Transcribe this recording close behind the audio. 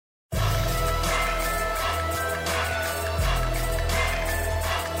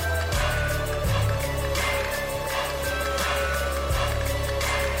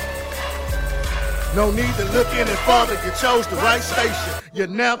No need to look any further, you chose the right station. You're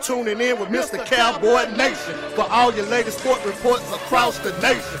now tuning in with Mr. Cowboy Nation for all your latest sport reports across the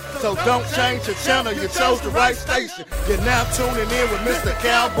nation. So don't change your channel, you chose the right station. You're now tuning in with Mr.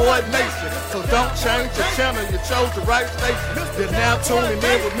 Cowboy Nation. So don't change your channel, you chose the right station. You're now tuning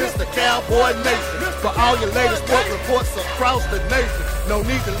in with Mr. Cowboy Nation for all your latest sport reports across the nation. No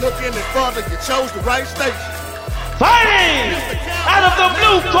need to look any further, you chose the right station. Fighting out of the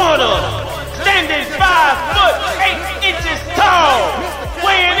blue corner, standing 5'8" tall,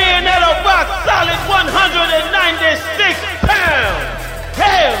 weighing in at a rock solid 196 pounds,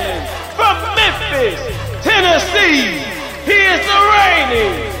 hailing from Memphis, Tennessee. He is the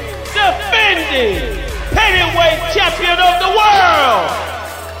reigning, defending heavyweight champion of the world.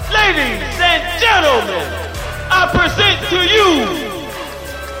 Ladies and gentlemen, I present to you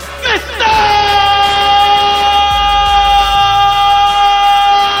Mr.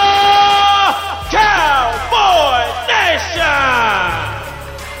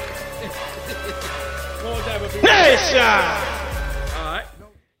 Alright.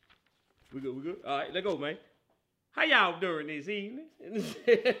 We good? Alright, let's go, man. How y'all doing this evening?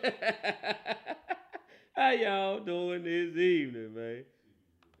 How y'all doing this evening, man?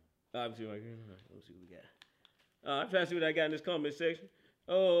 Let's see what we got. Alright, try to see what I got in this comment section.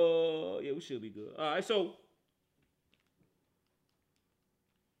 Oh, yeah, we should be good. Alright, so.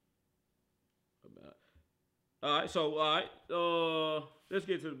 Let's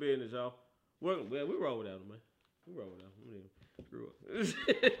get to the business, y'all. We roll with that, man. We roll with that. Screw up.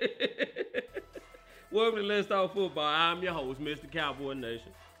 Welcome to Let's Talk Football. I'm your host, Mr. Cowboy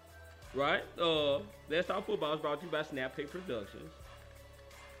Nation. Right? Let's Talk Football is brought to you by Snap Pick Productions.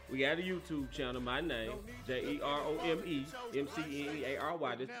 We got a YouTube channel. My name, JEROME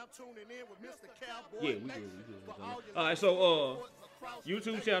MCNEARY. Yeah, we good. All right, so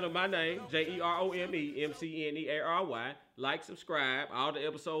YouTube channel. My name, JEROME MCNEARY. Like, subscribe. All the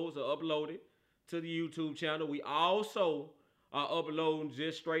episodes are uploaded to the YouTube channel. We also are uploading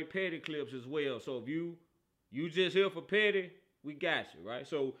just straight petty clips as well. So if you just here for petty, we got you, right?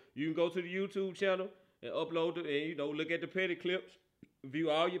 So you can go to the YouTube channel and upload it and, look at the petty clips, view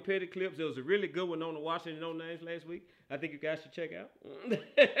all your petty clips. There was a really good one on the Washington No Names last week. I think you guys should check out.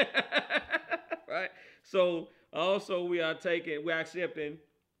 Right? So also we're accepting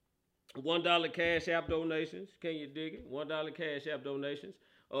 $1 Cash App donations. Can you dig it? $1 Cash App donations.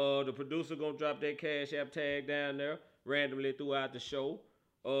 The producer gonna drop that Cash App tag down there randomly throughout the show.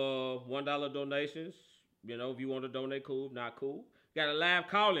 $1 donations. If you want to donate, cool. Not cool. Got a live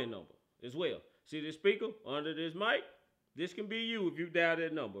call-in number as well. See this speaker under this mic? This can be you if you dial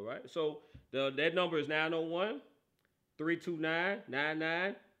that number, right? So that number is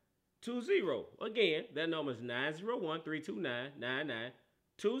 901-329-9920. Again, that number is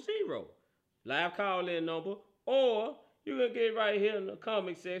 901-329-9920. Live call-in number, or you can get right here in the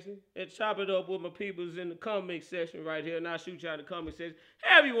comment section and chop it up with my peoples in the comment section right here, and I'll shoot you out in the comment section.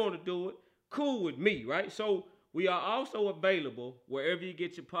 However you want to do it, cool with me, right? So we are also available wherever you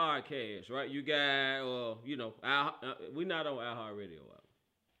get your podcasts, right? You got, we're not on iHeartRadio.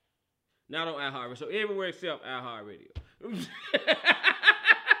 Not on iHeartRadio. So everywhere except iHeartRadio.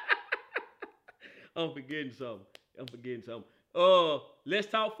 I'm forgetting something. Let's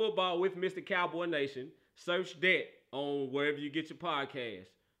Talk Football with Mr. Cowboy Nation. Search that on wherever you get your podcast.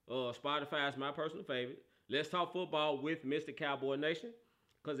 Spotify is my personal favorite. Let's Talk Football with Mr. Cowboy Nation.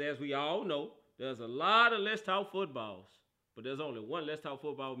 Because as we all know, there's a lot of Let's Talk Footballs. But there's only one Let's Talk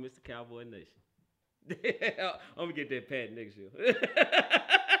Football with Mr. Cowboy Nation. I'm going to get that pat next year.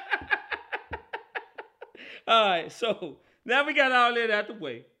 All right, so now we got all that out the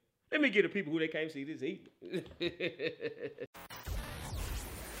way. Let me get the people who they can't see this evening.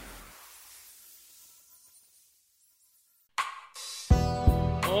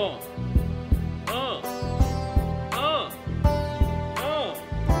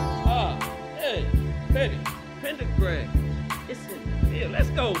 Hey, Petty, Pendergrass. It's in the field. Let's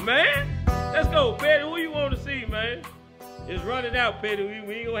go, man. Let's go, Petty. Who you want to see, man? It's running out, Petty. We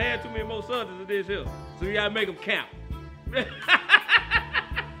ain't gonna have too many more Sundays of this here. So we gotta make them count. I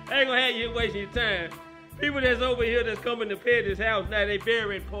ain't gonna have you wasting your time. People that's over here that's coming to Petty's house now, they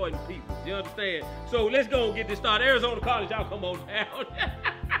very important people. You understand? So let's go and get this started. Arizona College, y'all come on down.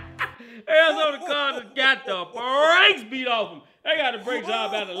 Arizona College got the brakes beat off them. They got the brakes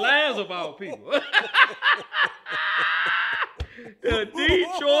off out the Lions of all people. The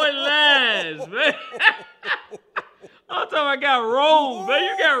Detroit Lions, man. I'm talking about got rolled, man.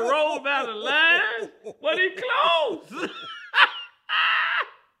 You got rolled by the Lions, but he close.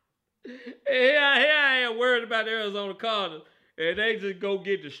 Here I am worried about Arizona Cardinals. and they just go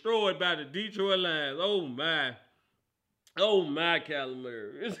get destroyed by the Detroit Lions. Oh my, Kyler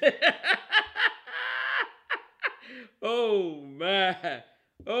Murray. Oh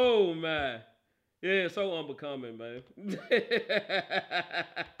my. Yeah, so unbecoming, man.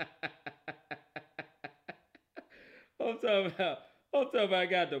 I'm talking about I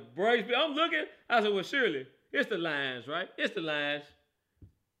got the brace. I'm looking. I said, well, surely it's the Lions, right? It's the Lions.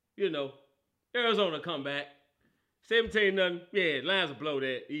 You know, Arizona come back. 17-0. Yeah, Lions will blow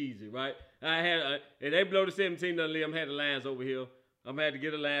that easy, right? If they blow the 17-0 lead, I'm had the Lions over here. I'm had to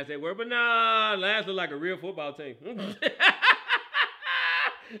get the Lions that way. But nah, Lions look like a real football team.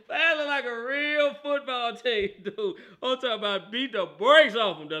 Lions look like a real football team, dude. I'm talking about beat the brakes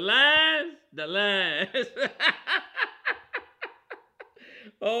off them. The Lions.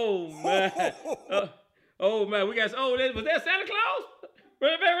 Oh, man. Oh, man. We got, was that Santa Claus?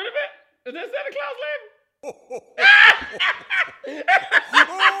 Run it back. Is that Santa Claus laughing?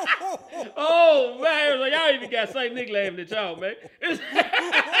 Oh, man. Like, y'all even got St. Nick laughing at y'all, man.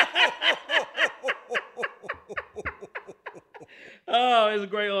 Oh, it's a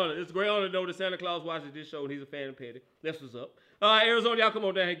great honor. It's a great honor to know that Santa Claus watches this show and he's a fan of Petty. That's what's up. All right, Arizona, y'all come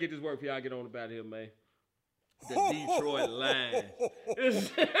on down here and get this work for y'all. Get on about here, man. The Detroit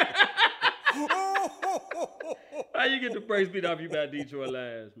Lions. How you get the brakes beat off you by Detroit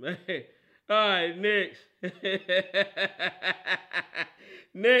Lions, man? All right, next.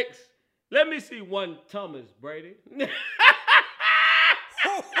 Next. Let me see one Thomas Brady.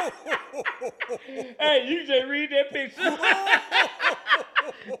 Hey, you just read that picture.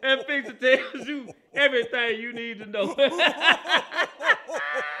 That picture tells you everything you need to know.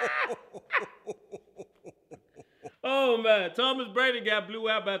 Oh, man. Thomas Brady got blew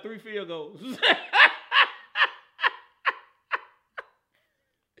out by 3 field goals.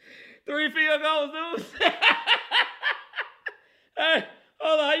 3 field goals, dude. Hey,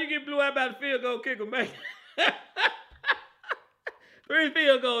 hold on. How you get blew out by the field goal kicker, man? 3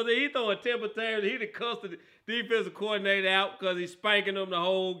 field goals, and he throwing temper tantrums. He done cussed the defensive coordinator out because he's spanking them the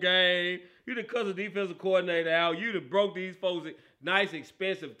whole game. You done cussed the defensive coordinator out. You done broke these folks a nice,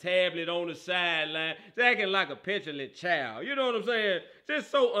 expensive tablet on the sideline. It's acting like a petulant child. You know what I'm saying? Just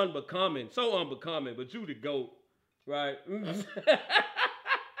so unbecoming. But you the GOAT, right? I'm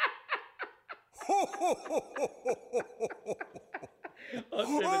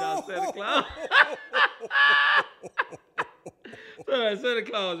sending out Santa Claus. Santa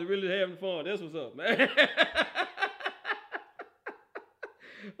Claus is really having fun. That's what's up, man.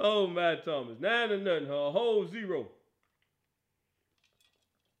 Oh, Matt Thomas. 9-0, a whole 0.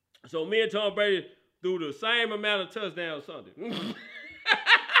 So me and Tom Brady threw the same amount of touchdowns Sunday.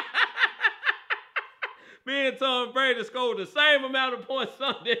 Me and Tom Brady scored the same amount of points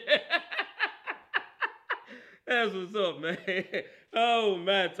Sunday. That's what's up, man. Oh,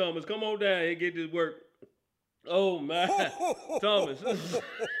 Matt Thomas. Come on down here and get this work. Oh, my. Thomas.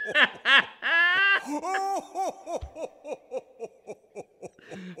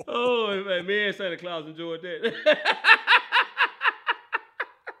 Oh, man. Me and Santa Claus enjoyed that.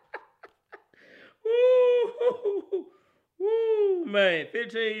 Woo, man.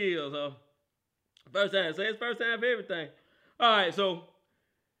 15 years, huh? First time. Say it's first time for everything. All right, so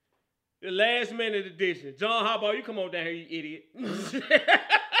the last minute edition. John Harbaugh, you come on down here, you idiot.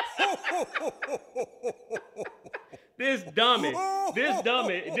 This dummy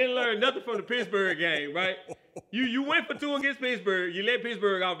didn't learn nothing from the Pittsburgh game, right? You went for 2 against Pittsburgh. You let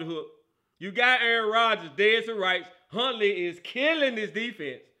Pittsburgh off the hook. You got Aaron Rodgers dead to rights. Huntley is killing this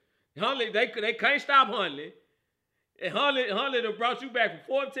defense. Huntley, they can't stop Huntley. And Huntley done brought you back from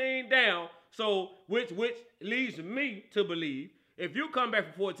 14 down. So which leads me to believe if you come back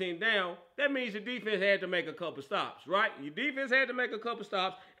from 14 down, that means your defense had to make a couple stops, right? Your defense had to make a couple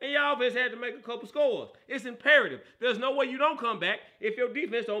stops, and your offense had to make a couple scores. It's imperative. There's no way you don't come back if your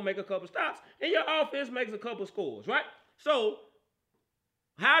defense don't make a couple stops, and your offense makes a couple scores, right? So,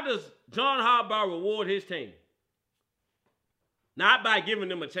 how does John Harbaugh reward his team? Not by giving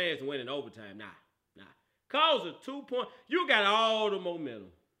them a chance to win in overtime. Nah. Cause a 2-point. You got all the momentum.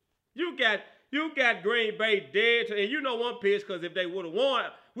 You got Green Bay dead, and you know one pitch, because if they would have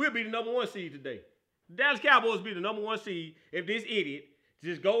won, we'll be the number 1 seed today. Dallas Cowboys be the number 1 seed if this idiot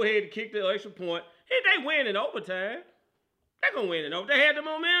just go ahead and kick the extra point. If they win in overtime, they're going to win in overtime. They had the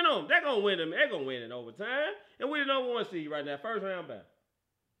momentum. They're going to win them. They're going to win in overtime. And we're the number 1 seed right now, first round back.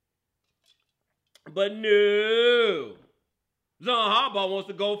 But no. John Harbaugh wants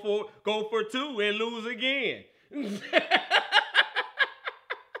to go for 2 and lose again.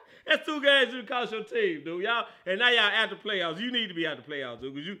 That's 2 games you cost your team, dude. Y'all, and now y'all out the playoffs. You need to be out the playoffs,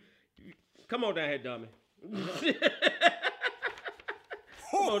 dude. Because you come on down here, dummy.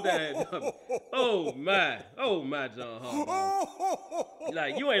 Come on down. Oh my, John Harbaugh.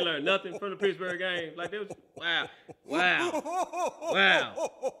 Like, you ain't learned nothing from the Pittsburgh game. Like, there was, wow.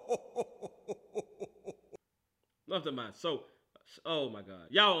 Nothing mind. So, oh my God,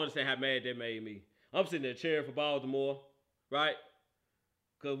 y'all don't understand how mad that made me. I'm sitting there cheering for Baltimore, right?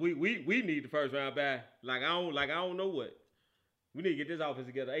 Cause we need the first round bye. Like I don't know what. We need to get this offense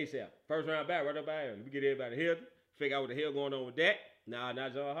together ASAP. First round bye right up by here. We get everybody here. Figure out what the hell going on with that. Nah,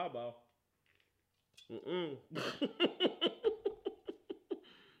 not John Harbaugh.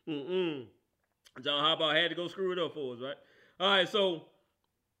 John Harbaugh had to go screw it up for us, right? All right, so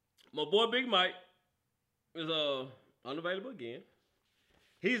my boy Big Mike is unavailable again.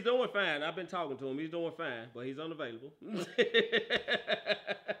 He's doing fine. I've been talking to him. He's doing fine, but he's unavailable.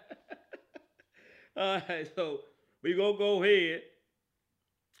 All right, so we gonna go ahead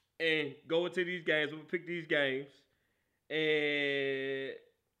and go into these games. We'll pick these games. And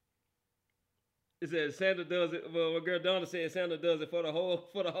it says Santa does it. Well, my girl Donna said Santa does it for the hoes.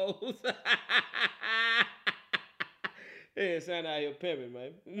 Yeah, Santa out here pimping,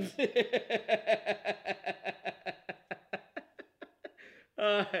 man.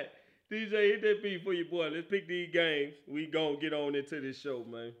 All right, DJ, hit that beat for your boy. Let's pick these games. We gonna get on into this show,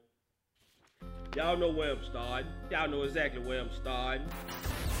 man. Y'all know where I'm starting. Y'all know exactly where I'm starting.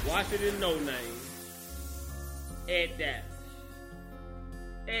 Washington No Name. At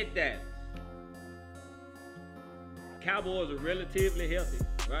Dallas. Cowboys are relatively healthy,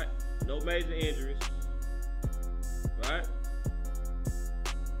 right? No major injuries, right?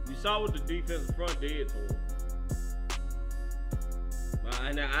 You saw what the defensive front did to them.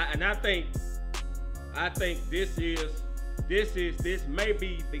 And I think this may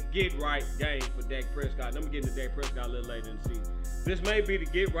be the get right game for Dak Prescott. I'm gonna get into Dak Prescott a little later in the season. This may be the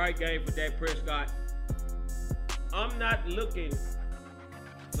get right game for Dak Prescott. I'm not looking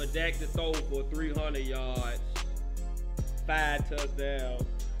for Dak to throw for 300 yards, 5 touchdowns.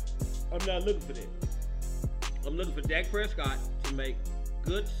 I'm not looking for that. I'm looking for Dak Prescott to make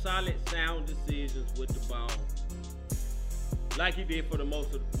good, solid, sound decisions with the ball, like he did for the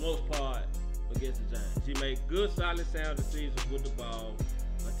most part against the Giants. He made good, solid, sound decisions with the ball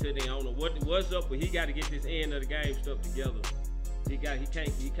until they don't know what's up, but he got to get this end of the game stuff together. He can't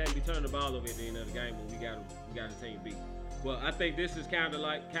be turning the ball over at the end of the game when we got a team beat. But I think this is kind of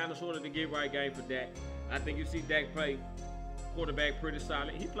sort of the get right game for Dak. I think you see Dak play quarterback pretty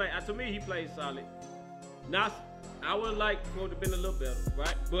solid. To me, he played solid. Now, I would like for it to have been a little better,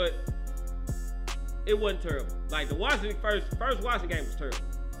 right? But it wasn't terrible. Like the Washington first Washington game was terrible.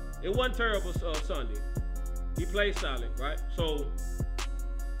 It wasn't terrible Sunday. He played solid, right? So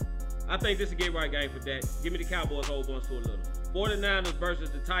I think this is a get right game for Dak. Give me the Cowboys whole bunch for a little. 49ers versus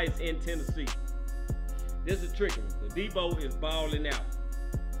the Titans in Tennessee. This is tricky. Debo is balling out.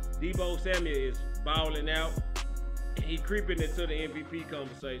 Debo Samuel is balling out. He creeping into the MVP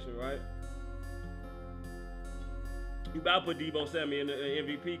conversation, right? You about to put Debo Samuel in the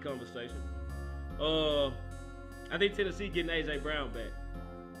MVP conversation. I think Tennessee getting A.J. Brown back.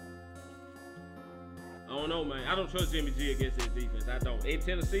 I don't know, man. I don't trust Jimmy G against his defense. I don't. In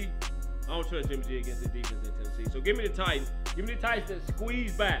Tennessee, I don't trust Jimmy G against his defense in Tennessee. So give me the Titans. Give me the Titans that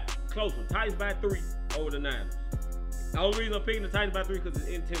squeeze back. Close one. Titans by 3 over the Niners. The only reason I'm picking the Titans by 3 because it's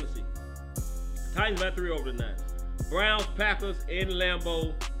in Tennessee. Titans by 3 over the Niners. Browns, Packers in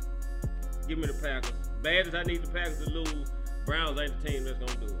Lambeau. Give me the Packers. Bad as I need the Packers to lose, Browns ain't the team that's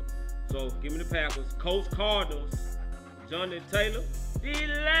going to do it. So give me the Packers. Colts, Cardinals. Johnny Taylor. The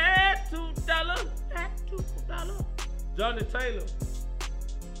last $2. Johnny Taylor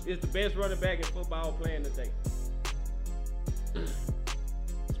is the best running back in football playing today.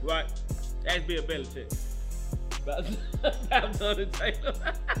 Right? Ask Bill Belichick about Johnny Taylor.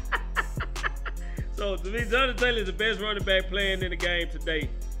 So to me, Johnny Taylor is the best running back playing in the game today.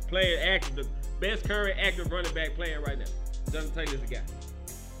 Playing active, the best current active running back playing right now. Johnny Taylor's the guy.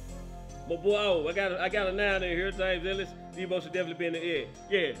 But boy, I got a 9 in here. James Ellis. Debo should definitely be in the air.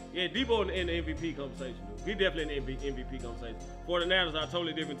 Yeah. Debo in the MVP conversation, dude. He definitely in the MVP conversation. 49ers are a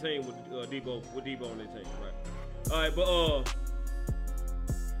totally different team with Debo on their team, right? All right, but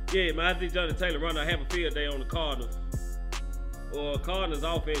yeah, man, I think Johnny Taylor run a half a field day on the Cardinals. Cardinals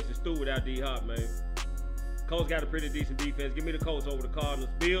offense is through without D-Hop, man. Colts got a pretty decent defense. Give me the Colts over the Cardinals.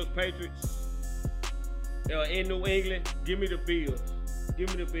 Bills, Patriots. In New England, give me the Bills. Give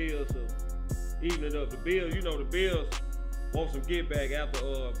me the Bills to even it up. The Bills, the Bills want some get back after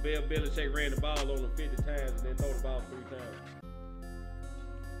Bill Belichick ran the ball on them 50 times and then throw the ball 3 times.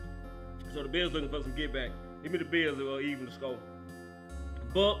 So the Bills looking for some get back. Give me the Bills even the score.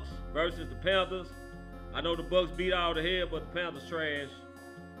 Bucks versus the Panthers. I know the Bucks beat all the hell, but the Panthers trash.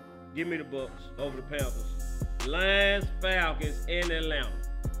 Give me the Bucks over the Panthers. Lions, Falcons, and Atlanta.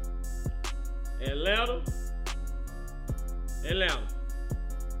 Atlanta.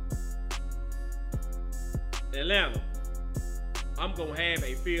 I'm going to have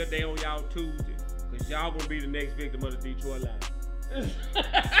a field day on y'all Tuesday because y'all going to be the next victim of the Detroit Lions.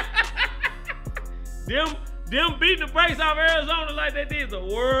 Them beating the brakes off Arizona like they did is the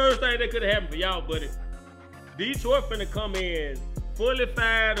worst thing that could have happened for y'all, buddy. Detroit finna come in fully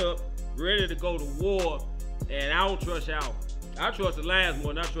fired up, ready to go to war, and I don't trust y'all. I trust the Lions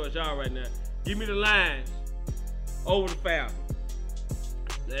more than I trust y'all right now. Give me the Lions over the Falcons.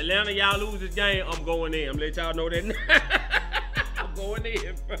 Atlanta, y'all lose this game, I'm going in. I'm gonna let y'all know that now. I'm going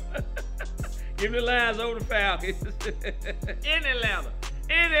in, bro. Give me the Lions over the Falcons. In Atlanta.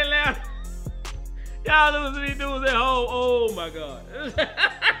 Y'all lose to these dudes at home. Oh my God.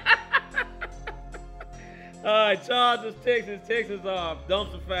 All right, Chargers, Texans. Texans are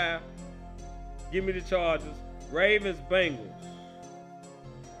dumpster fire. Give me the Chargers. Ravens, Bengals.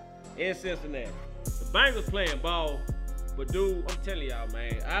 In Cincinnati. The Bengals playing ball, but dude, I'm telling y'all,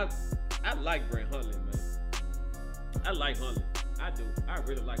 man, I like Brett Hundley, man. I like Hundley. I do. I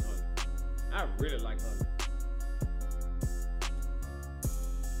really like Hundley. I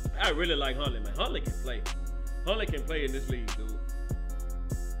really like Hundley, man. Hundley can play. Hundley can play in this league, dude.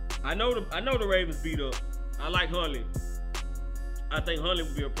 I know the Ravens beat up. I like Hundley. I think Hundley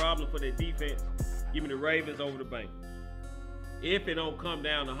would be a problem for their defense. Give me the Ravens over the Bengals. If it don't come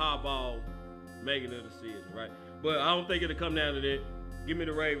down to Harbaugh making a decision, right? But I don't think it'll come down to that. Give me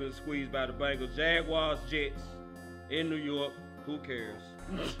the Ravens squeezed by the Bengals. Jaguars, Jets in New York. Who cares?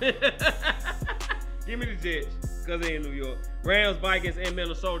 Give me the Jets because they're in New York. Rams, Vikings, and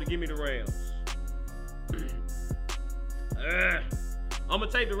Minnesota. Give me the Rams. I'm going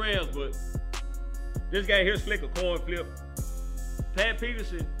to take the Rams, but this guy here slick a coin flip. Pat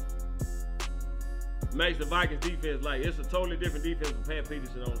Peterson makes the Vikings defense like it's a totally different defense with Pat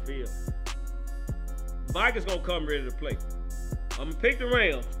Peterson on the field. Vikings going to come ready to play. I'm going to pick the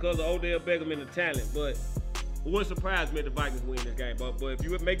Rams because of Odell Beckham and the talent, but it wouldn't surprise me if the Vikings win this game. But if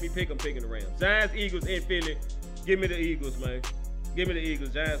you would make me pick, I'm picking the Rams. Giants, Eagles in Philly. Give me the Eagles, man. Give me the Eagles.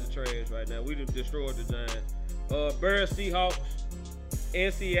 Giants are trash right now. We done destroyed the Giants. Bears, Seahawks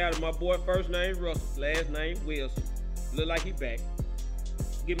in Seattle. My boy, first name Russell, last name Wilson. Look like he back.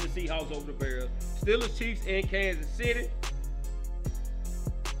 Give me the Seahawks over the Bears. Steelers, Chiefs in Kansas City.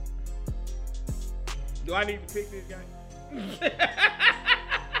 Do I need to pick this game?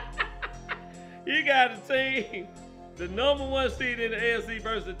 You got a team, the #1 seed in the AFC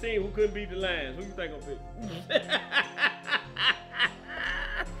versus a team who couldn't beat the Lions. Who you think I'm picking?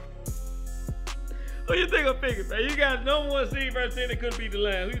 Who you think I'm picking, man? You got #1 seed versus a team that couldn't beat the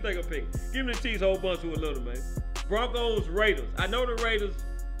Lions. Who you think I'm picking? Give me the Chiefs whole bunch to a little, man. Broncos, Raiders. I know the Raiders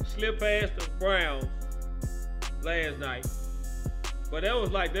slipped past the Browns last night, but that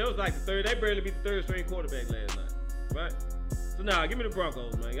was like the third. They barely beat the third string quarterback last night, right? So now, give me the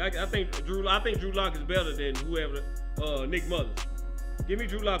Broncos, man. I think Drew Lock is better than whoever Nick Mullins. Give me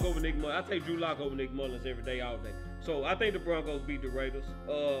Drew Lock over Nick Mullins. I take Drew Lock over Nick Mullins every day, all day. So I think the Broncos beat the Raiders.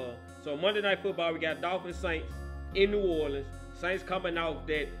 So Monday Night Football, we got Dolphins, Saints in New Orleans. Saints coming off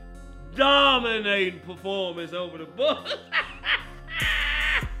that dominating performance over the Bucks.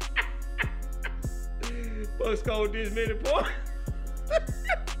 Bucks scored this many points.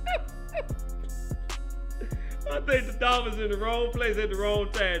 I think the Dolphins in the wrong place at the wrong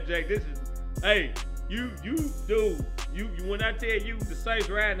time, Jack. This is, hey, you when I tell you the Saints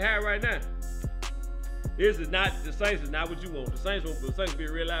riding high right now, the Saints is not what you want. The Saints be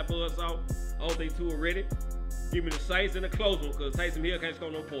a real life buzzsaw. I don't think two are ready. Give me the Saints in a close one because Taysom Hill can't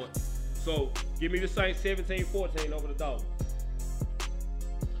score no points. So give me the Saints 17-14 over the Dolphins.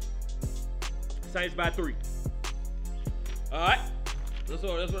 Saints by 3. All right. That's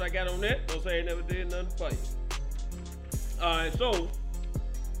what I got on that. Don't say I never did nothing for you. All right, so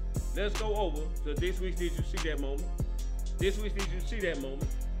let's go over to this week's Did You See That Moment. This week's Did You See That Moment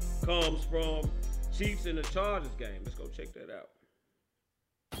comes from Chiefs and the Chargers game. Let's go check that out.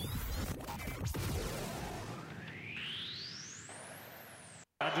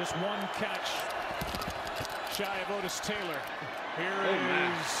 Just one catch shy of Otis Taylor. Here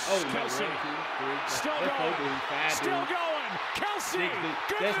is Kelsey. Still going. Kelsey.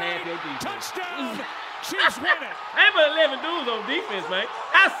 That's half your defense. Touchdown. Chiefs win it. Ain't but 11 dudes on defense, man.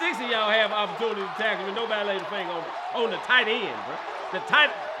 How 6 of y'all have opportunity to tackle when nobody laid a finger on the tight end, bro? The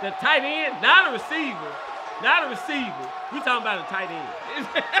tight end, not a receiver. Not a receiver. We talking about a tight end.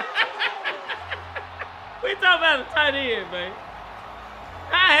 We talking about a tight end, man.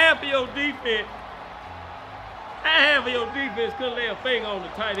 How half of your defense Half of your defense couldn't lay a finger on the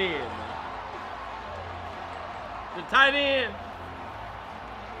tight end, man. The tight end.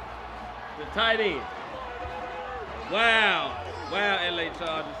 The tight end. Wow. Wow, LA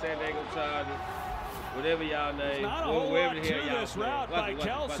Chargers, San Diego Chargers, whatever y'all name. Not a whole lot to this route by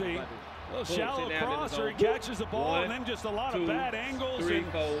Kelsey. A little shallow crosser, he catches the ball, and then just a lot of bad angles. 3,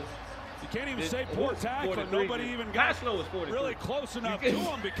 4. You can't even say poor tackling. Nobody even got really close enough to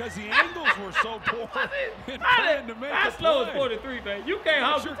him because the angles were so poor in trying to make a slow play. is 43, man. You can't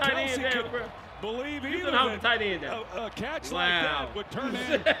hold the tight end down, bro. Believe you either can hold the tight end down. A catch like that would turn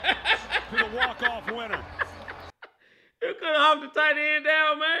into the walk-off winner. You could have hold the tight end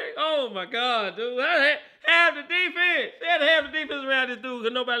down, man. Oh, my God, dude. Half the defense. They had to have the defense around this dude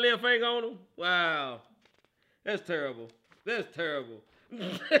because nobody lay a finger on him. Wow. That's terrible. That's terrible.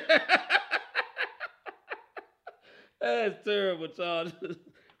 That's terrible, Chargers.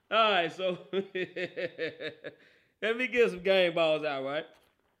 All right, so let me get some game balls out, right?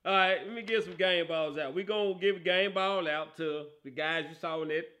 All right, let me get some game balls out. We're going to give a game ball out to the guys you saw in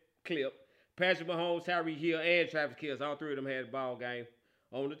that clip. Patrick Mahomes, Tyreek Hill, and Travis Kelce. All three of them had the ball game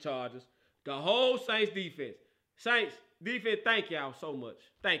on the Chargers. The whole Saints defense. Saints defense, thank y'all so much.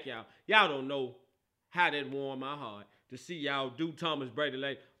 Thank y'all. Y'all don't know how that warmed my heart to see y'all do Thomas Brady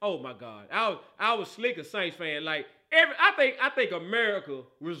like, oh my God. I was slick a Saints fan. Like I think America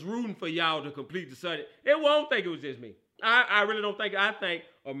was rooting for y'all to complete the Sunday. It won't think it was just me. I really don't think. I think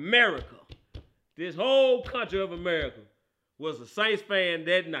America, this whole country of America, was a Saints fan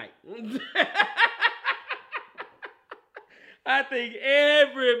that night. I think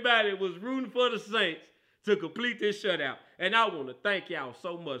everybody was rooting for the Saints to complete this shutout. And I want to thank y'all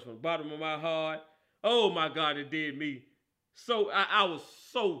so much from the bottom of my heart. Oh my God, it did me. So I was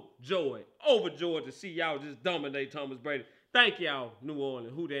so overjoyed to see y'all just dominate Thomas Brady. Thank y'all, New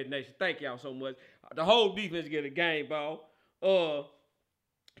Orleans, Who Dat Nation. Thank y'all so much. The whole defense get a game ball.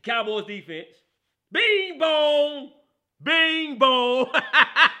 Cowboys defense. Bing bong. Bing bong.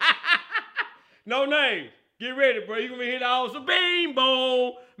 No names. Get ready, bro. You're going to hit all some bing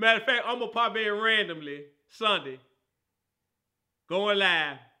bong. Matter of fact, I'm going to pop in randomly Sunday. Going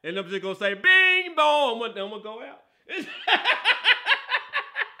live. And I'm just going to say bing bong. I'm going to go out.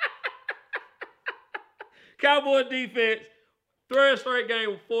 Cowboy defense, third straight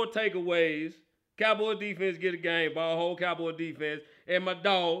game with 4 takeaways. Cowboy defense get a game ball, whole Cowboy defense. And my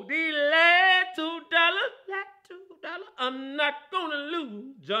dog, the last $2, I'm not gonna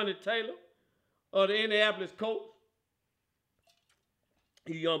lose. Johnny Taylor of the Indianapolis Colts.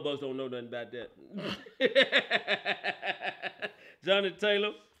 You young bucks don't know nothing about that. Johnny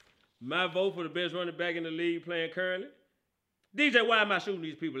Taylor, my vote for the best running back in the league playing currently. DJ, why am I shooting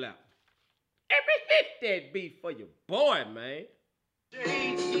these people out? Every hit that beat for your boy, man.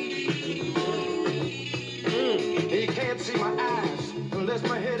 He can't see my eyes unless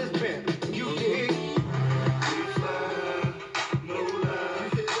my head is bent. You dig?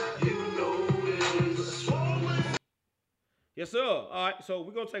 Yes, sir. All right, so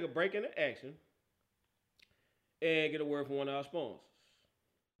we're going to take a break into action and get a word from one of our sponsors.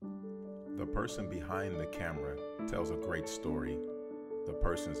 The person behind the camera tells a great story. The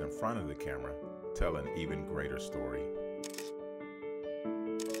persons in front of the camera tell an even greater story.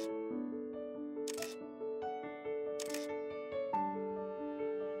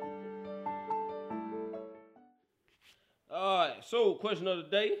 All right, so question of the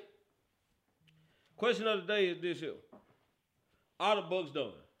day. Question of the day is this here. Are the Bucks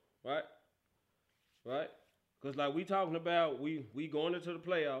done? Right? Right? Because like we talking about, we going into the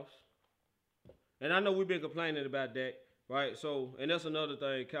playoffs. And I know we've been complaining about that. Right? So, and that's another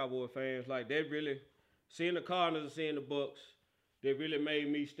thing, Cowboy fans. Like, they really, seeing the Cardinals and seeing the Bucks, they really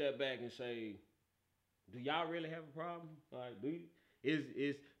made me step back and say, do y'all really have a problem? Like, do you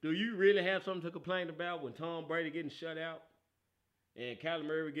really have something to complain about when Tom Brady getting shut out and Kyler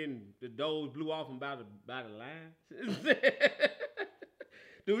Murray getting the doors blew off him by the line?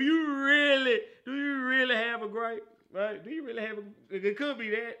 Do you really have a gripe? Right? Do you really have it could be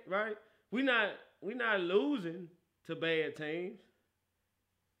that, right? We not losing to bad teams.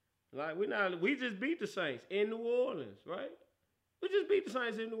 Like we just beat the Saints in New Orleans, right? We just beat the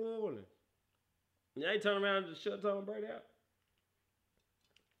Saints in New Orleans. And they turn around and shut Tom Brady out.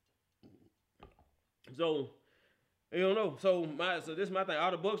 So, you don't know. So this is my thing. All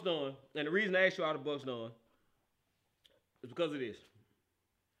the Bucks done. And the reason I asked you all the Bucks done is because of this.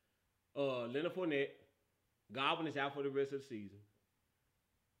 Leonard Fournette, Godwin is out for the rest of the season.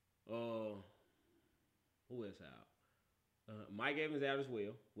 Who else out? Mike Evans out as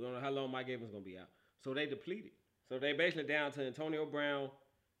well. We don't know how long Mike Evans is going to be out. So they depleted. So they basically down to Antonio Brown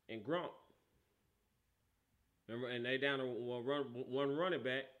and Gronk. And they down to one running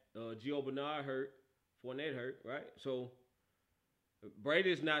back. Gio Bernard hurt. Fournette hurt, right? So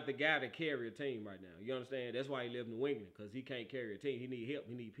Brady's not the guy to carry a team right now. You understand? That's why he lives in New England, because he can't carry a team. He need help.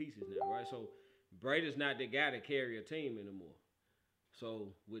 He need pieces now, right? So Brady's not the guy to carry a team anymore.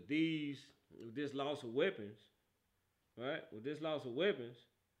 So with this loss of weapons, right? With this loss of weapons,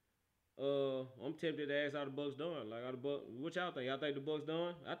 I'm tempted to ask how the Bucs done. Like, what y'all think? Y'all think the Bucs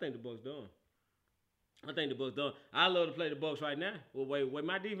done? I think the Bucs done. I love to play the Bucs right now. Well, wait,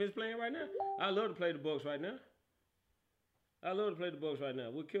 my defense playing right now? I love to play the Bucs right now.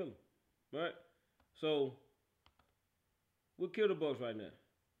 We'll kill them, right? So we'll kill the Bucs right now.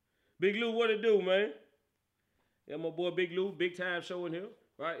 Big Lou, what it do, man? Yeah, my boy Big Lou, big time showing here,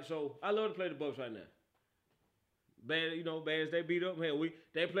 right? So I love to play the Bucs right now. Bad as they beat up. Hell,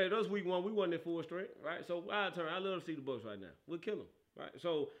 they played us week 1. We wasn't at full strength, right? So I love to see the Bucs right now. We'll kill them, right?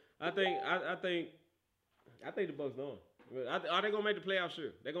 So I think the Bucs done. Are they gonna make the playoffs?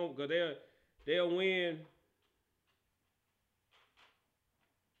 Sure, they're gonna, cause they'll win.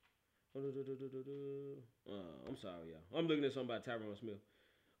 I'm sorry, y'all. I'm looking at something about Tyron Smith.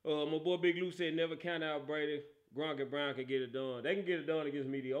 My boy Big Lou said never count out Brady. Gronk and Brown can get it done. They can get it done against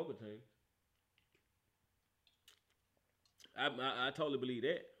mediocre teams. I totally believe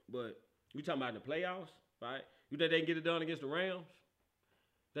that. But you talking about in the playoffs, right? You think they can get it done against the Rams?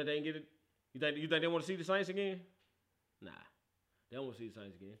 That they can get it? You think they want to see the Saints again? Nah, they don't want to see the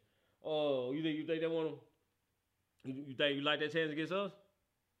Saints again. Oh, you think they want to? You think you like that chance against us?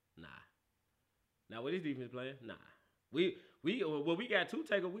 Nah. Now with this defense playing, nah. We got 2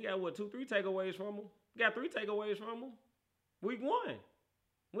 takeaways. We got 3 takeaways from them. We got 3 takeaways from them. Week 1.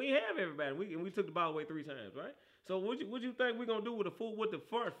 We ain't have everybody. We took the ball away 3 times, right? So what you think we're gonna do with the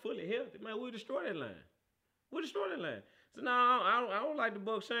front fully healthy? Man, we'll destroy that line. So now I don't like the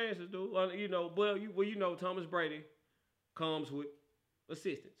Bucs' chances, dude. Thomas Brady comes with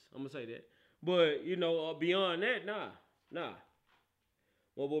assistance. I'm gonna say that. But beyond that, nah.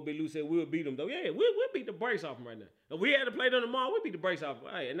 Well, boy Big Lou said we'll beat them though. Yeah, we'll beat the brakes off them right now. If we had to play them tomorrow, we'll beat the brakes off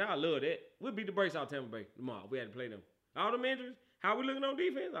them. Hey, and I love that. We'll beat the brakes off Tampa Bay tomorrow. We had to play them. All them injuries, how we looking on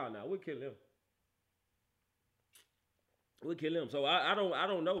defense? Oh no, we'll kill them. So I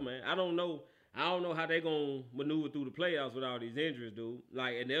don't know, man. I don't know how they gonna maneuver through the playoffs with all these injuries, dude.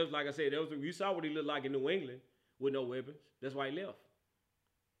 And there was, like I said, you saw what he looked like in New England with no weapons. That's why he left.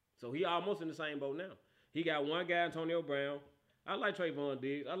 So he almost in the same boat now. He got one guy, Antonio Brown. I like Trayvon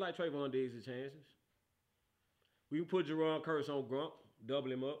Diggs. Diggs' chances. We can put Jerron Curse on Gronk,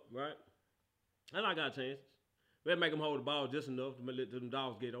 double him up, right? I like our chances. We'll make him hold the ball just enough to let them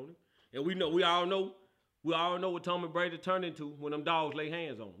dogs get on him. And we all know what Tom Brady turned into when them dogs lay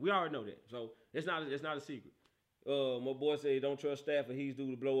hands on him. We already know that. So it's not a secret. My boy said don't trust Stafford. He's due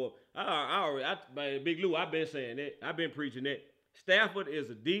to blow up. Big Lou, I've been saying that. I've been preaching that. Stafford is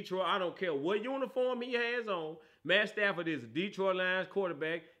a Detroit. I don't care what uniform he has on. Matt Stafford is a Detroit Lions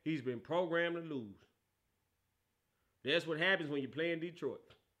quarterback. He's been programmed to lose. That's what happens when you play in Detroit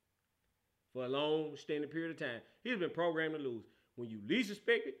for a long, extended period of time. He's been programmed to lose. When you least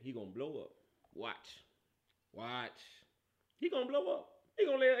expect it, he's going to blow up. Watch. He going to blow up. He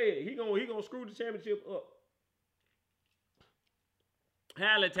going to screw the championship up.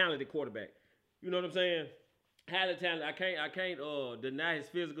 Highly talented quarterback. You know what I'm saying? Highly talented. I can't deny his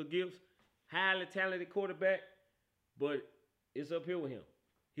physical gifts. Highly talented quarterback, but it's up here with him.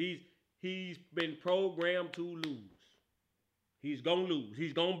 He's been programmed to lose. He's gonna lose.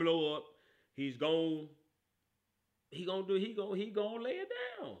 He's gonna blow up. He gonna lay it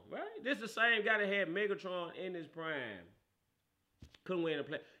down, right? This is the same guy that had Megatron in his prime. Couldn't win a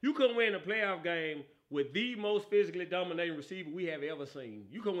play. You couldn't win a playoff game with the most physically dominating receiver we have ever seen.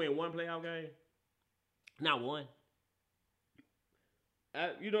 You couldn't win one playoff game. Not one.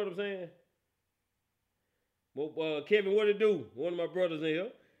 You know what I'm saying? Well, Kevin, what it do? One of my brothers in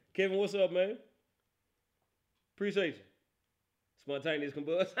here. Kevin, what's up, man? Appreciate you. Spontaneous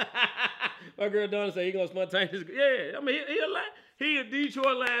combustion. My girl Donna said he gonna spontaneous. Yeah, I mean he a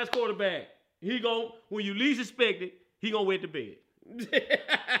Detroit Lions quarterback. When you least expect it, he gonna wet the bed.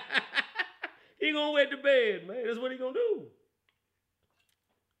 He gonna wet the bed, man. That's what he gonna do.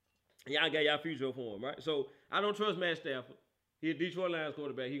 Y'all got y'all future for him, right? So I don't trust Matt Stafford. He a Detroit Lions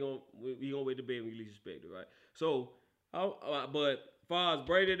quarterback. He gonna wet the bed when you least expect it, right? So, but as far as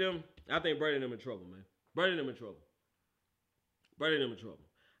Brady them, I think Brady them in trouble, man. Brady them in trouble.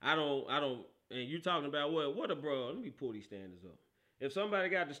 I don't. And you talking about what a bro? Let me pull these standards up. If somebody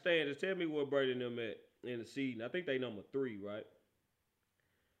got the standards, tell me where Brady and them at in the seed. I think they number 3, right?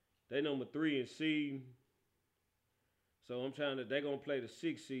 They number 3 in seed. So they're gonna play the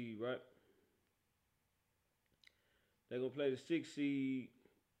 6th seed, right? They're going to play the 6th seed.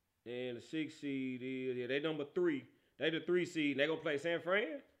 And the 6th seed is, yeah, they number 3. They the 3 seed. And they're going to play San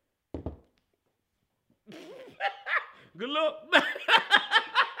Fran. Good luck.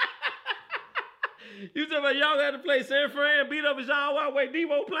 You talking about y'all got to play San Fran, beat up John Wall, wait,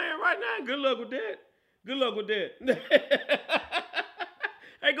 Devo playing right now? Good luck with that. Good luck with that.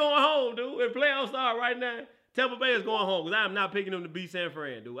 They going home, dude. If playoffs start right now, Tampa Bay is going home because I am not picking them to beat San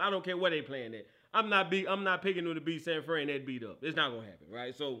Fran, dude. I don't care where they playing at. I'm not picking them to beat San Fran. They'd beat up. It's not gonna happen,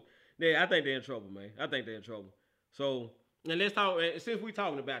 right? So, yeah, I think they're in trouble, man. I think they're in trouble. So, and let's talk. Since we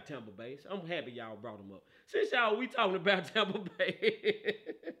talking about Tampa Bay, I'm happy y'all brought them up. Since we talking about Tampa Bay,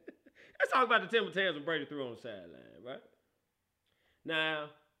 let's talk about the Timber Tams and Brady threw on the sideline, right? Now,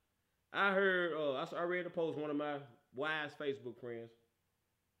 I heard. I read a post one of my wise Facebook friends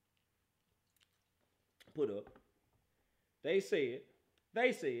put up. They said.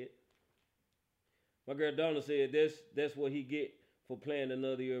 My girl Donna said that's what he get for playing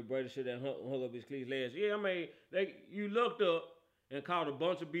another year. Brady should have hung up his cleats last year. I mean, you looked up and caught a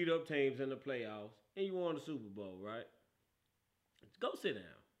bunch of beat up teams in the playoffs, and you won the Super Bowl, right? Go sit down.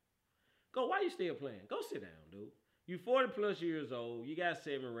 Go. Why you still playing? Go sit down, dude. You 40 plus years old. You got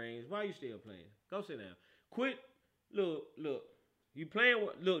 7 rings. Why you still playing? Go sit down. Quit. Look. You playing.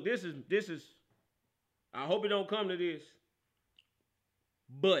 Look. This is. I hope it don't come to this.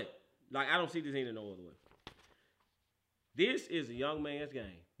 But. Like, I don't see this any no other way. This is a young man's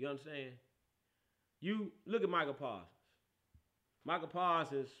game. You understand? You look at Michael Parsons. Michael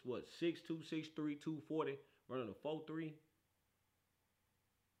Parsons, what, 6'2", 6'3", 240, running a 4.3.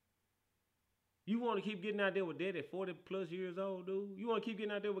 You want to keep getting out there with that at 40 plus years old, dude? You want to keep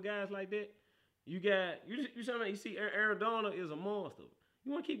getting out there with guys like that? You see Aaron Donald is a monster.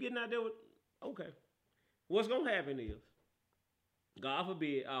 You want to keep getting out there with, okay. What's going to happen is, God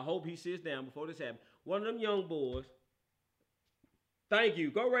forbid, I hope he sits down before this happens. One of them young boys, thank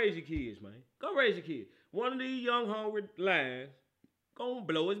you, go raise your kids, man. Go raise your kids. One of these young hungry lions gonna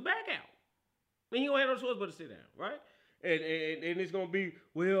blow his back out. I mean, he don't have no choice but to sit down, right? And it's gonna be,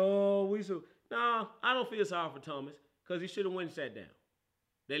 nah, I don't feel sorry for Thomas because he should have went and sat down.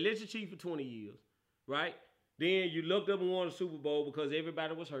 They let you cheat for 20 years, right? Then you looked up and won the Super Bowl because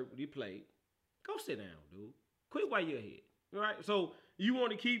everybody was hurt when you played. Go sit down, dude. Quit while you're ahead. Right, so you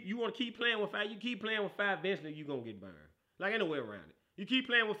want to keep playing with fire. You keep playing with fire, eventually you're gonna get burned. Like, ain't no way around it. You keep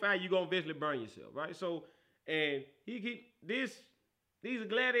playing with fire, you're gonna eventually burn yourself, right? So, and these are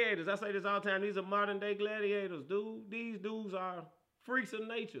gladiators. I say this all the time. These are modern day gladiators, dude. These dudes are freaks of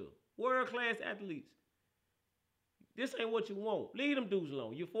nature, world-class athletes. This ain't what you want. Leave them dudes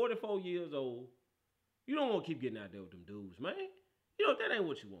alone. You're 44 years old. You don't want to keep getting out there with them dudes, man. You know, that ain't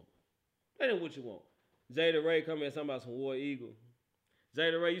what you want. That ain't what you want. Jada Ray come in talking about some War Eagle.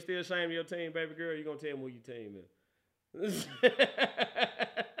 Jada Ray, you still ashamed of your team, baby girl? You gonna tell me who your team is?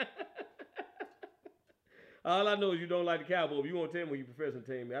 All I know is you don't like the Cowboys. You won't tell me who your professional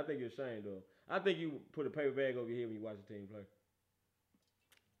team is. I think you're ashamed of. I think you put a paper bag over your head when you watch the team play.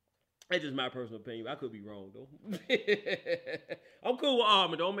 That's just my personal opinion. I could be wrong, though. I'm cool with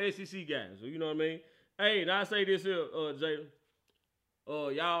Auburn, though. I'm an SEC guy, so you know what I mean? Hey, now I say this here, Jada.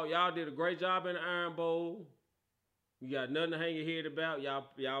 Y'all did a great job in the Iron Bowl. You got nothing to hang your head about.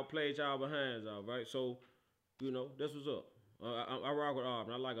 Y'all played y'all behinds off, right? So, you know, that's what's up. I rock with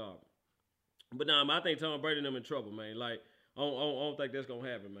Auburn. I like Auburn. But nah, I think Tom Brady and them in trouble, man. Like, I don't think that's gonna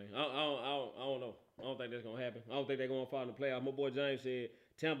happen, man. I don't know. I don't think that's gonna happen. I don't think they're gonna fall in the playoffs. My boy James said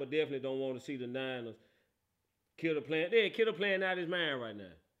Tampa definitely don't want to see the Niners kill the plan. Kill the plan out of his mind right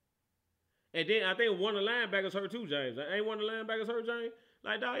now. And then I think one of the linebackers hurt too, James. Ain't one of the linebackers hurt, James?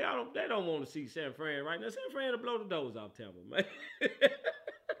 Like, dog, they don't want to see San Fran right now. San Fran to blow the doors off Tampa, man.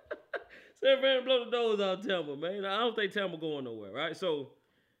 San Fran to blow the doors off Tampa, man. I don't think Tampa going nowhere, right? So,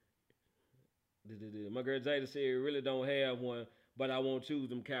 my girl Jada said, really don't have one, but I won't choose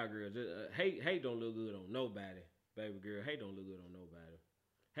them cowgirls. Hate don't look good on nobody, baby girl. Hate don't look good on nobody.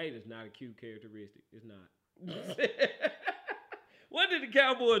 Hate is not a cute characteristic. It's not. What did the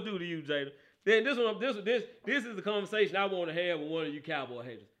Cowboys do to you, Jada? Then this is the conversation I want to have with one of you Cowboy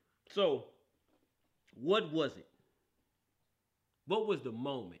haters. So, what was it? What was the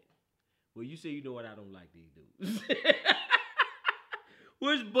moment where you say, you know what, I don't like these dudes?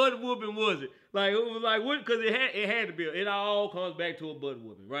 Which butt whooping was it? Like, it was like, what? Because it had to be. It all comes back to a butt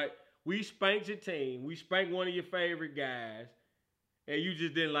whooping, right? We spanked your team. We spanked one of your favorite guys, and you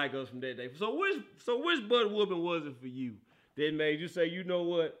just didn't like us from that day. So which butt whooping was it for you that made you say, you know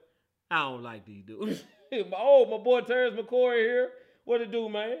what? I don't like these dudes. My boy Terrence McCoy here. What it do,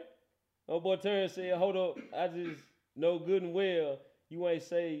 man? My boy Terrence said, hold up, I just know good and well you ain't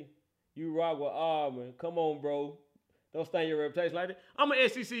say you rock with Auburn. Come on, bro. Don't stain your reputation like that. I'm an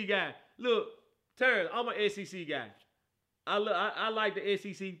SEC guy. Look, Terrence, I'm an SEC guy. I like the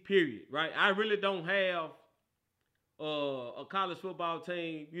SEC, period, right? I really don't have a college football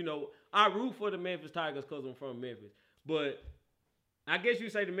team. You know, I root for the Memphis Tigers because I'm from Memphis. But I guess you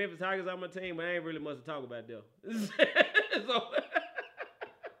say the Memphis Tigers are my team, but I ain't really much to talk about them. So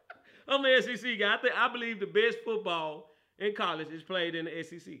I'm an SEC guy. I believe the best football in college is played in the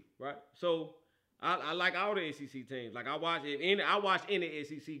SEC, right? So I like all the SEC teams. Like I watch any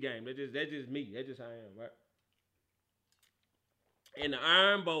SEC game. That's just me. That's just how I am, right? And the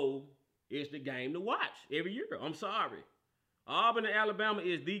Iron Bowl is the game to watch every year. I'm sorry. Auburn and Alabama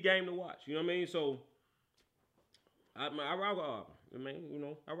is the game to watch. You know what I mean? So I rock with Auburn. I mean, you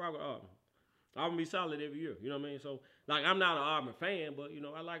know, I rock with Auburn. Auburn be solid every year. You know what I mean? So like I'm not an Auburn fan, but you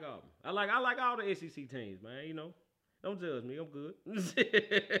know, I like Auburn. I like all the SEC teams, man. You know. Don't judge me. I'm good.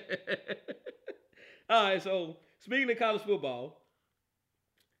 All right, so speaking of college football,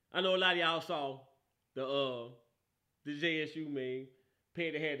 I know a lot of y'all saw the JSU meme.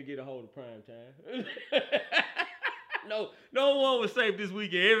 Petty had to get a hold of prime time. No one was safe this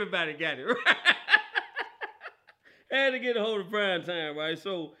weekend. Everybody got it, right? Had to get a hold of prime time, right?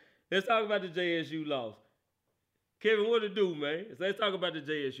 So let's talk about the JSU loss. Kevin, what to do, man? Let's talk about the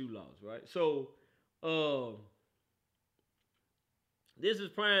JSU loss, right? So, this is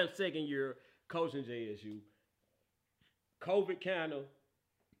Prime's second year coaching JSU. COVID kind of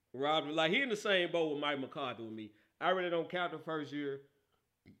robbed him. Like, he in the same boat with Mike McCarthy with me. I really don't count the first year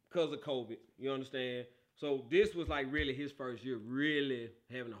because of COVID. You understand? So this was like really his first year, really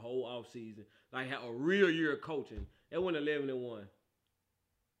having a whole off season. Like, had a real year of coaching. They went 11-1.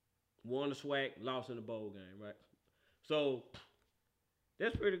 Won the SWAC, lost in the bowl game, right? So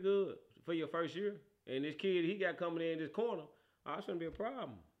that's pretty good for your first year. And this kid, he got coming in this corner. Oh, it's going to be a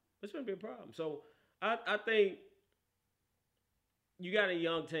problem. It's going to be a problem. So I think you got a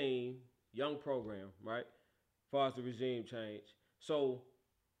young team, young program, right, as far as the regime change. So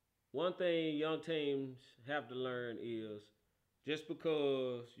one thing young teams have to learn is just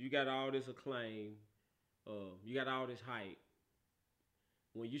because you got all this acclaim, you got all this hype,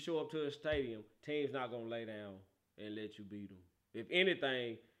 when you show up to a stadium, teams not going to lay down and let you beat them. If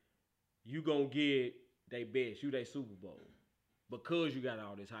anything, you going to get their best, you their Super Bowl. Because you got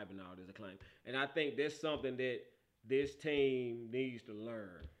all this hype and all this acclaim. And I think that's something that this team needs to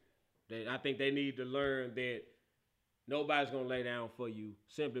learn. I think they need to learn that nobody's going to lay down for you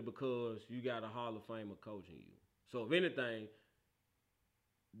simply because you got a Hall of Famer coaching you. So if anything,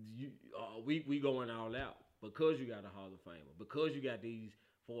 we going all out because you got a Hall of Famer, because you got these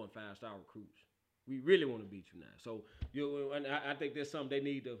 4- and 5-star recruits. We really want to beat you now. So and I think that's something they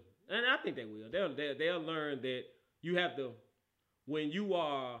need to, and I think they will. They'll learn that you have to. When you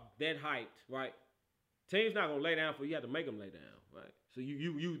are that hyped, right? Teams not gonna lay down for you. You have to make them lay down, right? So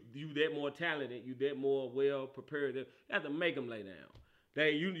you that more talented, you that more well prepared. You have to make them lay down.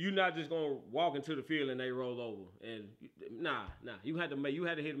 You not just gonna walk into the field and they roll over. And nah. You had to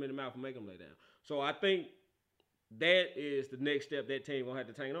hit them in the mouth and make them lay down. So I think that is the next step that team gonna have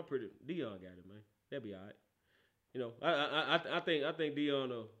to take. I'm pretty Deion got it, man. That'll be all right. You know, I think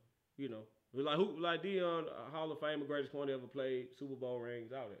Deion, you know. Like Deion, Hall of Fame, greatest corner ever played, Super Bowl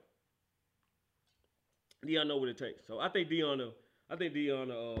rings, all that. Deion know what it takes. So I think Deion,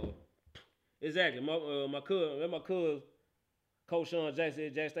 exactly. My cousin, Coach Sean Jackson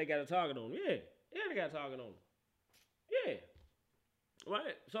said Jack State got a target on him. Yeah, they got a target on him. Yeah,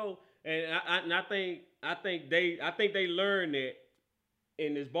 right. So I think they learned that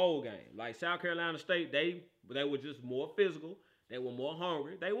in this bowl game. Like South Carolina State, they were just more physical. They were more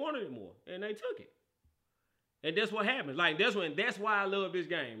hungry. They wanted it more, and they took it. And that's what happens. Like that's why I love this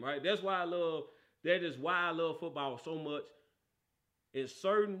game, right? That is why I love football so much. In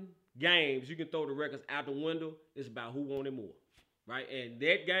certain games, you can throw the records out the window. It's about who wanted more, right? And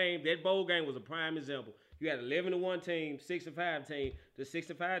that bowl game was a prime example. You had 11-1 team, 6-5 team. The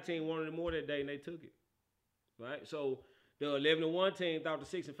 6-5 team wanted it more that day, and they took it, right? So the 11-1 team thought the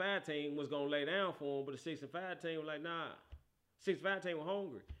 6-5 team was gonna lay down for them, but the 6-5 team was like, nah. 6-5 team was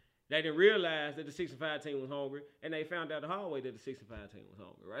hungry. They didn't realize that the 6-5 team was hungry, and they found out the hard way that the 6-5 team was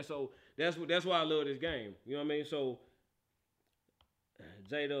hungry, right? So that's why I love this game. You know what I mean? So,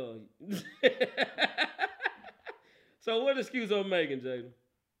 Jada. So what excuse I'm making, Jada?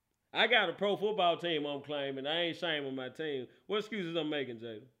 I got a pro football team I'm claiming. I ain't shaming my team. What excuses I'm making,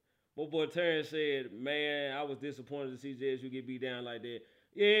 Jada? My boy Terrence said, man, I was disappointed to see JSU get beat down like that.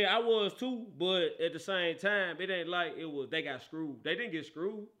 Yeah, I was too, but at the same time, it ain't like they got screwed. They didn't get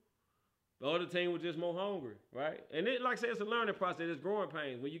screwed. The other team was just more hungry, right? And it, like I said, it's a learning process. It's growing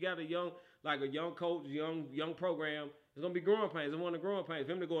pains. When you got a young coach, young program, It's gonna be growing pains. It's one of the growing pains.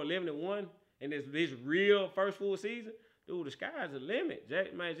 For him to go 11-1 and this real first full season, dude, the sky's the limit.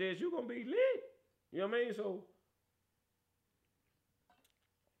 Jazz, you gonna be lit. You know what I mean? So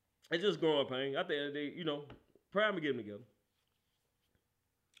it's just growing pain. I think they, Prime will get them together.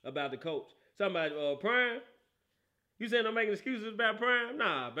 About the coach. Somebody, Prime. You saying I'm making excuses about Prime?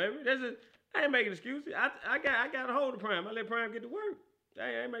 Nah, baby. I ain't making excuses. I got a hold of Prime. I let Prime get to work.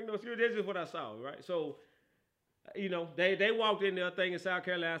 I ain't making no excuses. That's just what I saw, right? So, they walked in there thinking South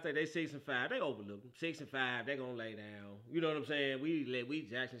Carolina State, they 6-5. They overlooked them. 6-5, they gonna lay down. You know what I'm saying? We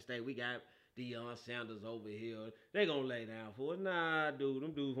Jackson State, we got Deion Sanders over here. They gonna lay down for us. Nah, dude,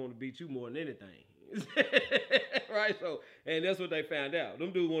 them dudes want to beat you more than anything. Right? So, and that's what they found out.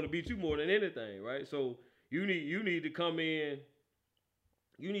 Them dudes want to beat you more than anything, right? So you need to come in.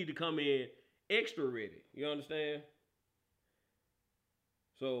 You need to come in extra ready. You understand?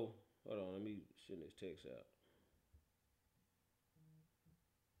 So, hold on, let me send this text out.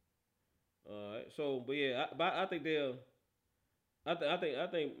 All right. So, but yeah, I think they'll. I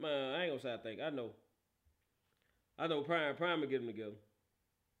think. Man, I ain't gonna say I think. I know. Prime will get them together.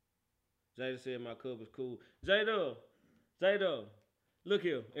 Jada said my cup is cool. Jada, look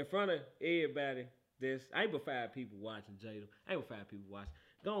here in front of everybody. I ain't but 5 people watching, Jada. I ain't but 5 people watching.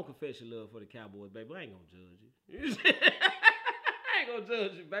 Go on, confess your love for the Cowboys, baby. I ain't gonna judge you. I ain't gonna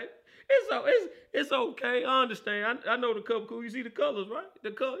judge you, baby. It's okay. I understand. I know the cup cool. You see the colors, right?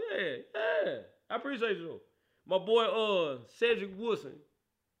 The color, yeah. I appreciate you though. My boy, Cedric Wilson.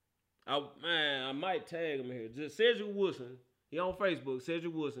 I might tag him here. Just Cedric Wilson. He on Facebook.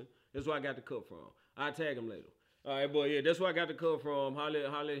 Cedric Wilson. That's where I got the cup from. I'll tag him later. All right, boy. Yeah, that's where I got the cup from. Holler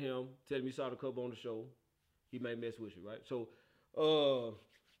at him. Tell him you saw the cup on the show. He may mess with you, right? So,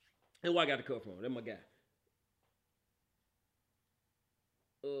 that's where I got the cup from. That's my guy.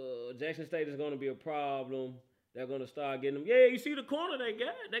 Jackson State is going to be a problem. They're going to start getting them. Yeah, you see the corner they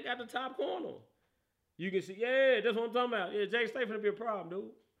got? They got the top corner. You can see, yeah, that's what I'm talking about. Yeah, Jackson State going to be a problem,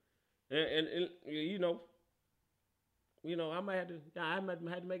 dude. And I might have to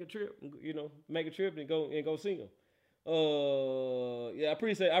make a trip, and go see them. Yeah, I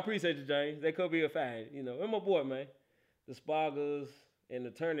appreciate you, James. They could be a fan, And my boy, man, the Spargers and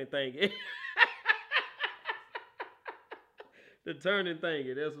the turning thing. The turning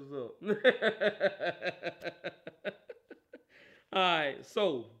thing, that's what's up. All right,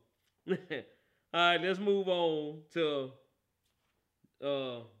 so let's move on to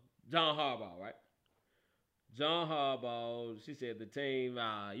John Harbaugh, right? John Harbaugh, she said the team,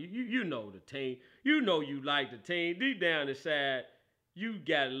 you know the team. You know you like the team. Deep down inside, you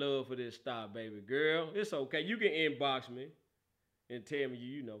got love for this star, baby girl. It's okay. You can inbox me and tell me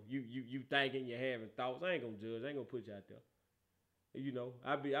you thinking, you're having thoughts. I ain't gonna judge. I ain't gonna put you out there.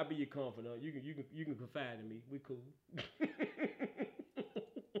 I'll be your confidant. You can confide in me. We cool.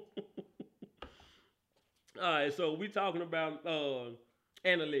 All right, so we talking about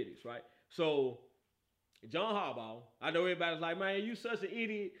analytics, right? So John Harbaugh, I know everybody's like, man, you such an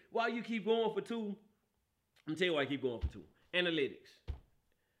idiot. Why you keep going for 2? I'm gonna tell you why I keep going for 2. Analytics,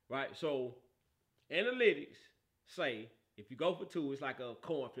 right? So analytics say if you go for 2, it's like a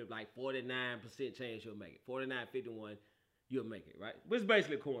coin flip, like 49% chance you'll make it. 49-51. You'll make it, right? But it's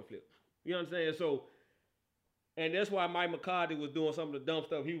basically a coin flip. You know what I'm saying? So, and that's why Mike McCarthy was doing some of the dumb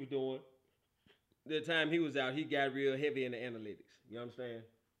stuff he was doing. The time he was out, he got real heavy in the analytics. You know what I'm saying?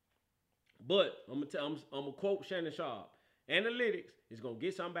 But I'm gonna quote Shannon Sharp. Analytics is gonna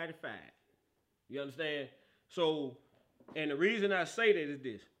get somebody fired. You understand? So, and the reason I say that is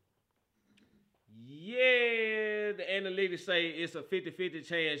this. Yeah, the analytics say it's a 50-50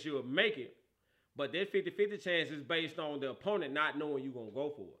 chance you'll make it. But that 50-50 chance is based on the opponent not knowing you're going to go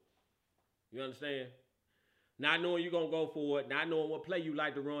for it. You understand? Not knowing you're going to go for it, not knowing what play you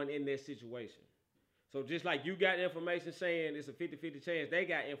like to run in that situation. So just like you got information saying it's a 50-50 chance, they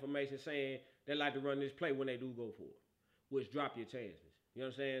got information saying they like to run this play when they do go for it, which drop your chances. You know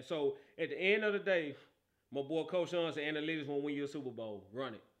what I'm saying? So at the end of the day, my boy Coach Sean said analytics won't win you a Super Bowl.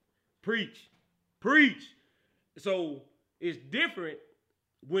 Run it. Preach. So it's different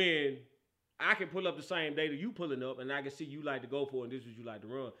when I can pull up the same data you pulling up, and I can see you like to go for it, and this is what you like to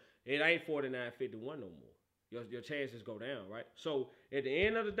run. It ain't 49-51 no more. Your chances go down, right? So at the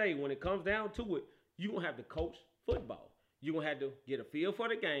end of the day, when it comes down to it, you're going to have to coach football. You're going to have to get a feel for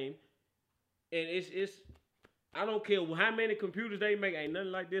the game. And it's I don't care how many computers they make, ain't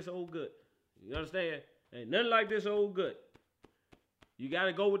nothing like this old good. You understand? Ain't nothing like this old good. You got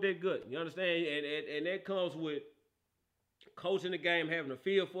to go with that good. You understand? And that comes with coaching the game, having a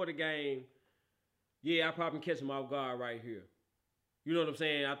feel for the game. Yeah, I probably catch him off guard right here. You know what I'm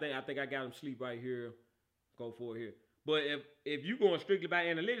saying? I think I got him sleep right here. Go for it here. But if you going strictly by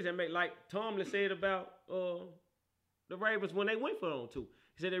analytics and make like Tomlin said about the Ravens when they went for on 2,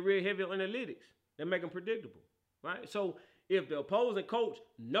 he said they're real heavy on analytics. They make them predictable, right? So if the opposing coach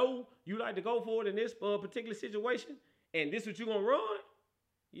know you like to go for it in this particular situation, and this is what you're gonna run,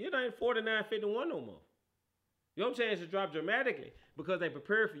 it ain't 49-51 no more. Your chances drop dramatically because they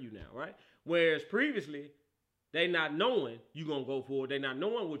prepare for you now, right? Whereas previously, they not knowing you gonna go for it. They not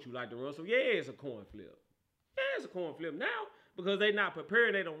knowing what you like to run. So yeah, it's a coin flip. Yeah, it's a coin flip now because they not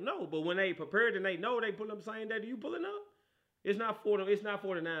prepared. They don't know. But when they prepared and they know, they pull up the same day that you pulling up. It's not 49-51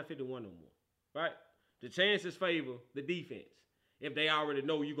 no more, right? The chances favor the defense if they already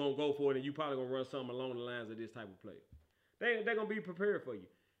know you're gonna go for it and you probably gonna run something along the lines of this type of play. They're gonna be prepared for you.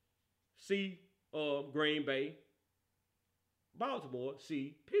 See Green Bay, Baltimore.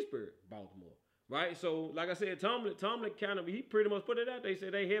 See Pittsburgh, Baltimore. Right? So, like I said, Tomlin kind of, he pretty much put it out. They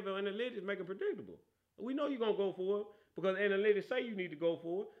said they heavy on analytics, make it predictable. We know you're going to go for it because analytics say you need to go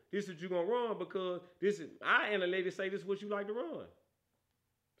for it. This is what you're going to run because our analytics say this is what you like to run.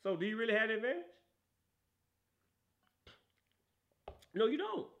 So, do you really have the advantage? No, you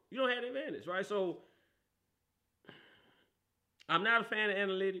don't. You don't have the advantage, right? So, I'm not a fan of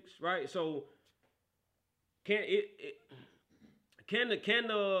analytics, right? So, can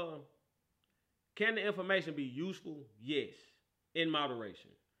the information be useful? Yes, in moderation.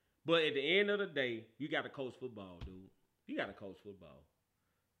 But at the end of the day, you got to coach football, dude. You got to coach football,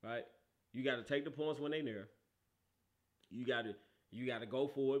 right? You got to take the points when they're there. You got to go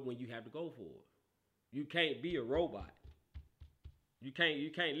for it when you have to go for it. You can't be a robot. You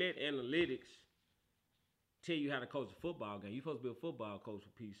can't let analytics tell you how to coach a football game. You're supposed to be a football coach for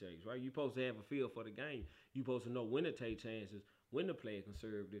Pete's sakes, right? You're supposed to have a feel for the game. You're supposed to know when to take chances, when to play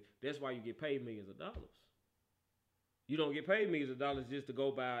conservative. That's why you get paid millions of dollars. You don't get paid millions of dollars just to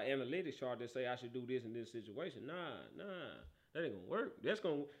go by an analytics chart that say I should do this in this situation. Nah, that ain't gonna work. That's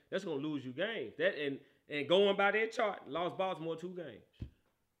gonna lose you games. That and going by that chart, lost Baltimore 2 games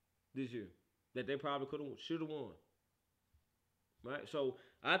this year that they probably should have won. Right? So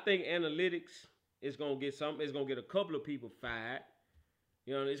I think analytics is gonna get something. It's gonna get a couple of people fired.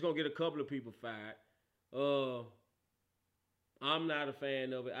 You know, it's gonna get a couple of people fired. I'm not a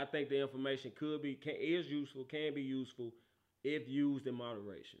fan of it. I think the information is useful, can be useful if used in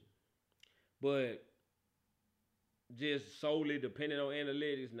moderation. But just solely depending on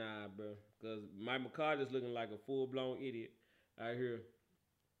analytics, nah, bro. Because Mike McCarthy's looking like a full-blown idiot out here.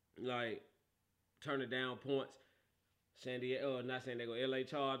 Like, turning down points. Not San Diego, LA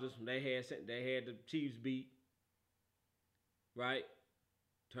Chargers, they had the Chiefs beat, right?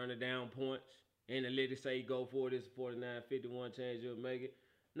 Turning down points. Analytics say go for this 49-51 chance you'll make it.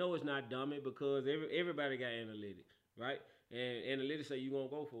 No, it's not dummy because everybody got analytics, right? And analytics say you gonna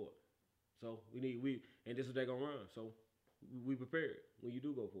go for it. So and this is what they're gonna run. So we prepared when you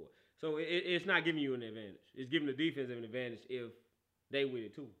do go for it. So it's not giving you an advantage. It's giving the defense an advantage if they with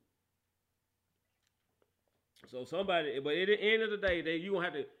it too. So but at the end of the day, you gonna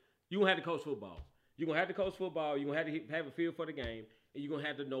have to coach football. You're gonna have to coach football. You're gonna have to have a feel for the game, and you're gonna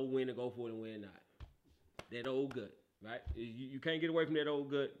have to know when to go for it and when not. That old gut, right? You can't get away from that old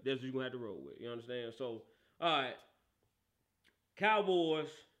gut. That's what you're gonna have to roll with. You understand? So, all right, Cowboys,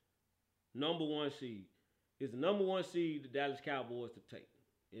 number 1 seed. Is the number 1 seed the Dallas Cowboys to take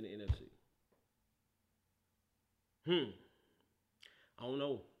in the NFC? I don't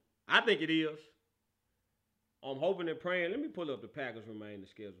know. I think it is. I'm hoping and praying. Let me pull up the Packers remaining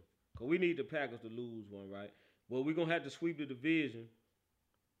schedule. Because we need the Packers to lose one, right? Well, we're going to have to sweep the division.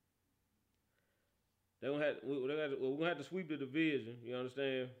 We're going to have to sweep the division. You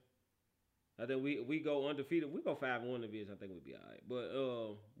understand? I think we go undefeated. We go 5-1 division. I think we'll be all right. But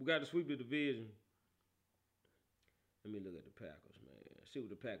we got to sweep the division. Let me look at the Packers, man. See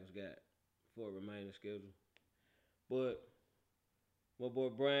what the Packers got for a remaining schedule. But my boy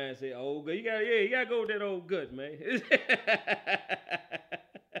Brian said, "Oh, good. You gotta go with that old gut, man.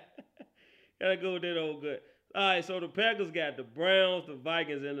 Gotta go with that old gut." All right, so the Packers got the Browns, the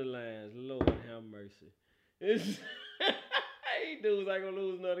Vikings, and the Lions. Lord have mercy. These dudes ain't gonna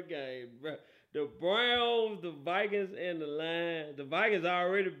lose another game, bro. The Browns, the Vikings, and the Lions. The Vikings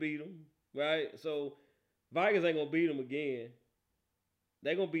already beat them, right? So Vikings ain't gonna beat them again.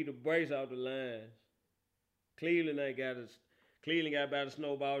 They gonna beat the brace out the Lions. Cleveland got about a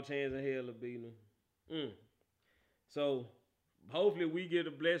snowball chance in hell of beating them. So hopefully we get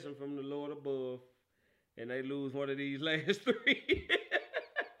a blessing from the Lord above and they lose one of these last 3.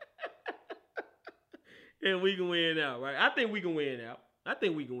 And we can win out, right? I think we can win out.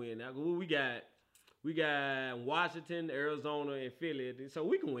 We got Washington, Arizona, and Philly. So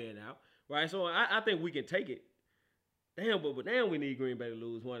we can win out, right? So I think we can take it. but damn, we need Green Bay to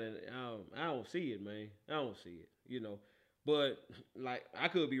lose one, and I don't see it, man. I don't see it, But like, I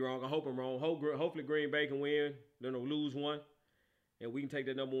could be wrong. I hope I'm wrong. Hopefully Green Bay can win, then they'll lose one, and we can take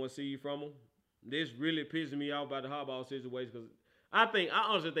that number 1 seed from them. This really pisses me off about the Harbaugh situation because I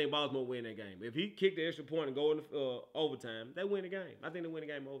honestly think Baltimore win that game. If he kicked the extra point and go into overtime, they win the game. I think they win the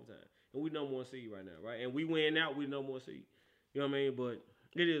game in overtime, and we number 1 seed right now, right? And we win out, we number 1 seed. You know what I mean? But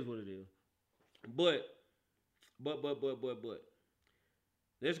it is what it is. But. Let's go ahead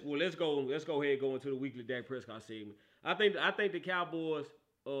and go into the weekly Dak Prescott segment. I think the Cowboys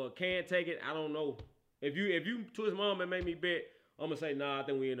can take it. I don't know. If you twist my arm and make me bet, I'm gonna say nah. I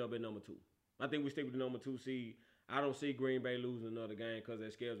think we end up at number 2. I think we stick with the number 2 seed. I don't see Green Bay losing another game because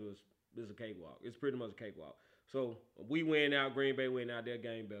their schedule is a cakewalk. It's pretty much a cakewalk. So we win out, Green Bay win out, their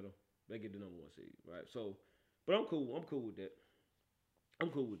game better. They get the number 1 seed, right? So, but I'm cool. I'm cool with that.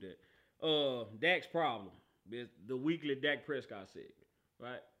 Dak's problem is the weekly Dak Prescott segment,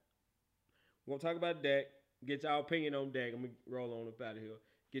 right? We're gonna talk about Dak. Get y'all opinion on Dak. I'm gonna roll on up out of here.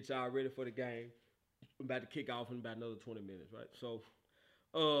 Get y'all ready for the game. I'm about to kick off in about another 20 minutes, right? So,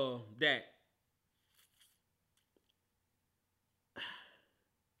 Dak.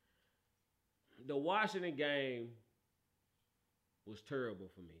 The Washington game was terrible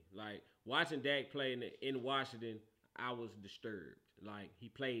for me. Like, watching Dak play in Washington, I was disturbed. Like, he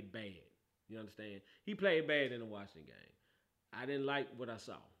played bad. You understand? He played bad in the Washington game. I didn't like what I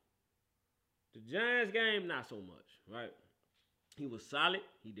saw. The Giants game, not so much, right? He was solid.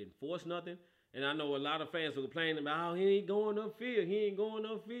 He didn't force nothing. And I know a lot of fans were complaining about, he ain't going upfield. He ain't going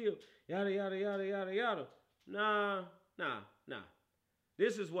upfield. Yada, yada, yada, yada, yada. Nah.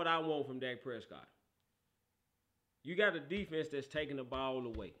 This is what I want from Dak Prescott. You got a defense that's taking the ball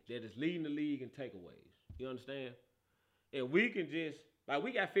away, that is leading the league in takeaways. You understand? And we can just, like,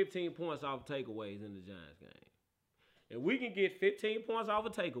 we got 15 points off of takeaways in the Giants game. If we can get 15 points off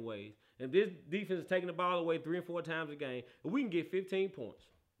of takeaways, if this defense is taking the ball away 3 and 4 times a game, if we can get 15 points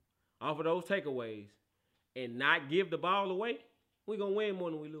off of those takeaways and not give the ball away, we're going to win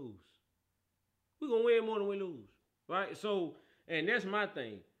more than we lose. We're going to win more than we lose, right? So, and that's my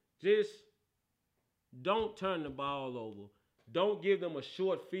thing. Just don't turn the ball over. Don't give them a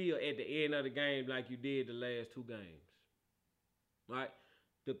short field at the end of the game like you did the last 2 games, right?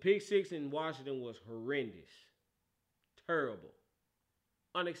 The pick 6 in Washington was horrendous. Terrible.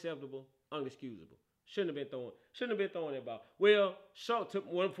 Unacceptable. Unexcusable. Shouldn't have been throwing that ball. Well,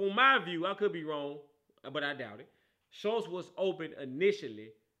 from my view, I could be wrong, but I doubt it. Schultz was open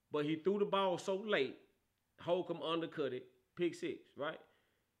initially, but he threw the ball so late, Holcomb undercut it, pick 6, right?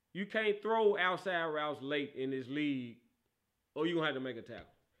 You can't throw outside routes late in this league, or you're going to have to make a tackle.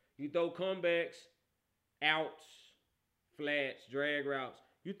 You throw comebacks, outs, flats, drag routes.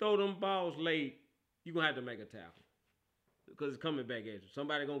 You throw them balls late, you're going to have to make a tackle because it's coming back at you.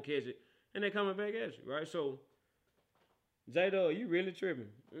 Somebody going to catch it, and they're coming back at you, right? So, J-Dub, you really tripping.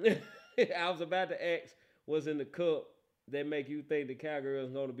 I was about to ask what's in the cup that make you think the Cowgirls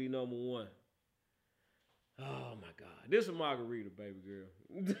is going to be number 1. Oh, my God. This is a margarita, baby girl.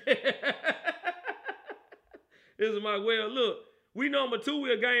 This is my, well, look, we number 2.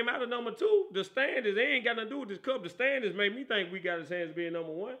 We're a game out of number 2. The standings, they ain't got nothing to do with this cup. The standings make me think we got a chance of being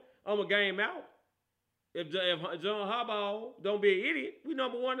number 1. I'm a game out. If John Harbaugh don't be an idiot, we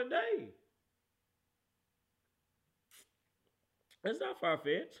number 1 today. That's not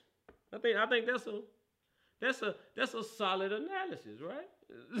far-fetched. I think that's a solid analysis, right?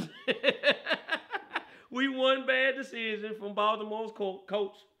 We one bad decision from Baltimore's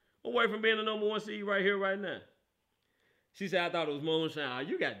coach away from being the number 1 seed right here, right now. She said, I thought it was moonshine.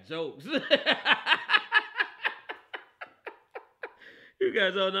 You got jokes. You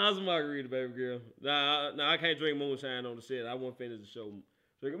guys, no, it's a margarita, baby girl. Nah, I can't drink moonshine on the set. I won't finish the show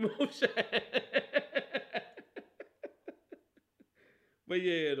drinking moonshine. But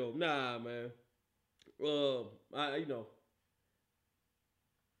yeah, though, nah, man.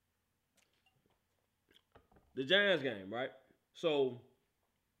 The Giants game, right? So,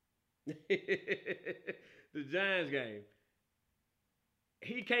 the Giants game.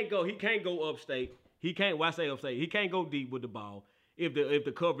 He can't go upstate. He can't. Why say upstate? He can't go deep with the ball if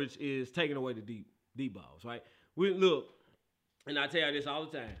the coverage is taking away the deep balls, right? We look, and I tell you this all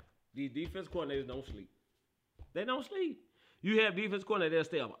the time. These defense coordinators don't sleep. They don't sleep. You have defense coordinators that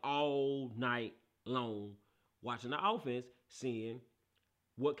stay up all night long watching the offense, seeing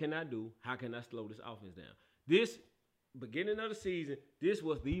what can I do? How can I slow this offense down? This beginning of the season, this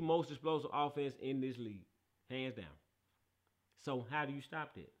was the most explosive offense in this league, hands down. So how do you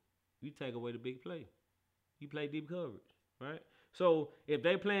stop that? You take away the big play. You play deep coverage, right? So if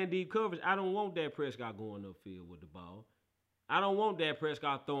they playing deep coverage, I don't want Dak Prescott going upfield with the ball. I don't want Dak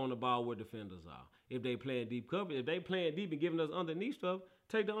Prescott throwing the ball where defenders are. If they playing deep coverage, if they playing deep and giving us underneath stuff,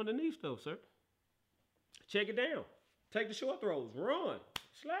 take the underneath stuff, sir. Check it down. Take the short throws. Run.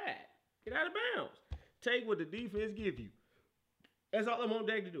 Slide. Get out of bounds. Take what the defense give you. That's all I want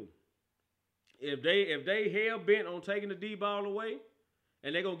Dak to do. If they hell bent on taking the deep ball away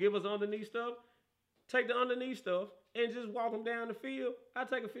and they're going to give us underneath stuff, take the underneath stuff and just walk them down the field. I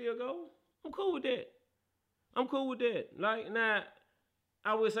take a field goal. I'm cool with that. I'm cool with that. Like, now,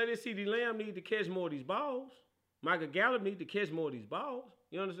 I would say that CeeDee Lamb need to catch more of these balls. Michael Gallup need to catch more of these balls.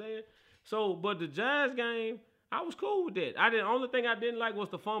 You understand? So, but the Giants game, I was cool with that. The only thing I didn't like was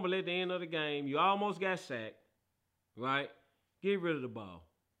the fumble at the end of the game. You almost got sacked, right? Get rid of the ball.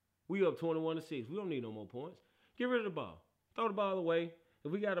 We up 21-6. We don't need no more points. Get rid of the ball. Throw the ball away.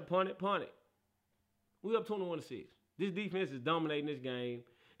 If we got to punt it, punt it. We up 21-6. This defense is dominating this game.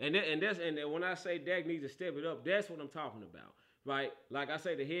 And when I say Dak needs to step it up, that's what I'm talking about, right? Like I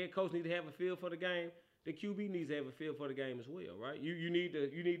say, the head coach needs to have a feel for the game. The QB needs to have a feel for the game as well, right? You need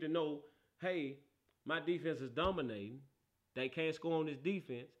to know, hey, my defense is dominating. They can't score on this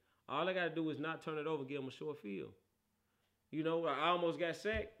defense. All I got to do is not turn it over, give them a short field. You know, I almost got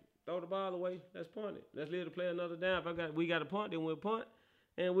sacked. Throw the ball away. Let's punt it. Let's let the play another down. If we got a punt, then we'll punt,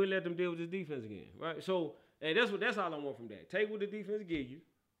 and we'll let them deal with this defense again, right? So, and that's all I want from that. Take what the defense give you,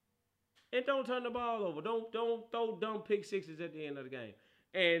 and don't turn the ball over. Don't throw dumb pick sixes at the end of the game.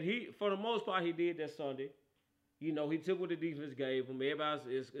 And he, for the most part, he did that Sunday. You know, he took what the defense gave him.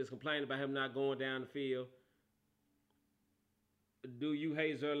 Everybody is complaining about him not going down the field. Do you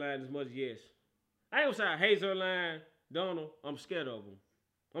hate Zuerlein as much? Yes. I ain't gonna say I hate Zuerlein, Donald. I'm scared of him.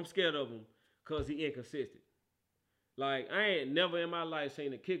 I'm scared of him because he inconsistent. Like, I ain't never in my life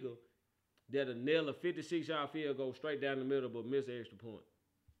seen a kicker that'll nail a 56-yard field goal straight down the middle but miss an extra point.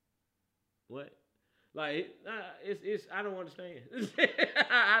 What? Like, it's I don't understand.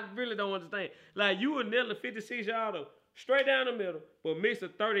 I really don't understand. Like, you would nail a 56-yarder straight down the middle but miss a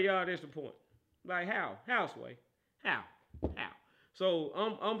 30-yard extra point. Like, how? How, Sway? How? So,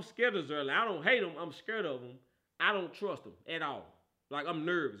 I'm scared of Zuerlein. I don't hate him. I'm scared of him. I don't trust him at all. Like, I'm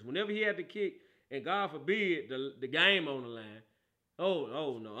nervous. Whenever he had to kick, and God forbid, the game on the line,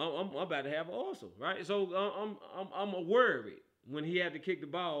 oh no, I'm about to have an awesome, right? So I'm worried when he had to kick the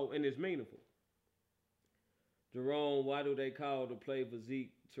ball and it's meaningful. Jerome, why do they call the play for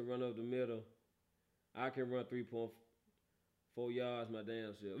Zeke to run up the middle? I can run 3.4 yards my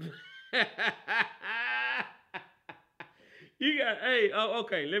damn self.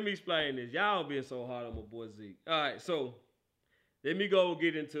 Okay, let me explain this. Y'all being so hard on my boy Zeke. All right, so let me go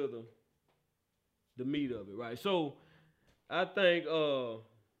get into the meat of it, right? So I think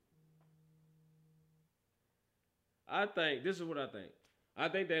this is what I think. I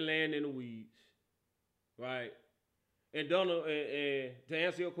think they land in the weeds, right? And Donald, and to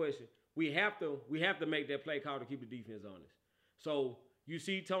answer your question, we have to make that play call to keep the defense honest. So you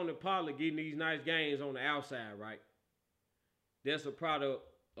see Tony Pollard getting these nice gains on the outside, right? That's a product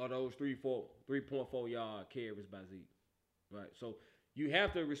of those 3.4 yard carries by Zeke, right? So you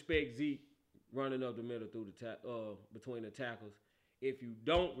have to respect Zeke running up the middle through between the tackles. If you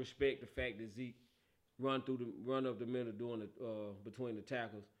don't respect the fact that Zeke run up the middle doing between the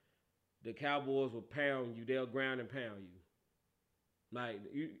tackles, the Cowboys will pound you. They'll ground and pound you.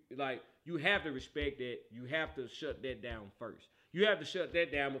 You have to respect that. You have to shut that down first. You have to shut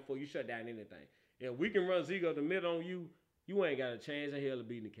that down before you shut down anything. If we can run Zeke up the middle on you, you ain't got a chance in hell of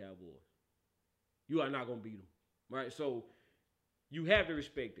beating the Cowboys. You are not gonna beat them, right? So you have to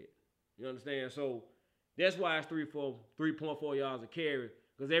respect it. You understand? So that's why it's 3.4 yards a carry,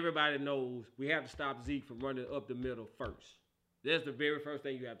 because everybody knows we have to stop Zeke from running up the middle first. That's the very first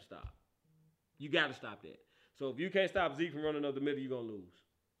thing you have to stop. You got to stop that. So if you can't stop Zeke from running up the middle, you're going to lose.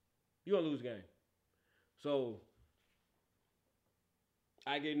 You're going to lose the game. So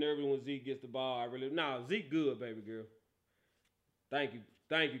I get nervous when Zeke gets the ball. Zeke good, baby girl. Thank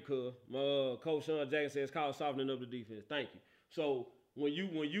you, cuz. Coach Sean Jackson says call softening up the defense. Thank you. So when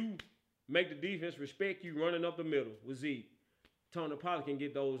you make the defense respect you running up the middle with Zeke, Tony Pollard can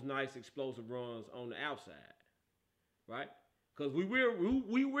get those nice explosive runs on the outside, right? Because we will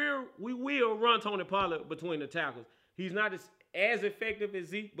run Tony Pollard between the tackles. He's not as effective as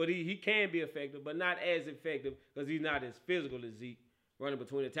Zeke, but he can be effective, but not as effective because he's not as physical as Zeke running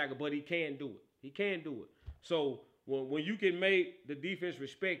between the tackles. But he can do it. He can do it. So when you can make the defense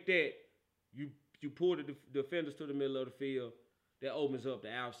respect that, you pull the defenders to the middle of the field. That opens up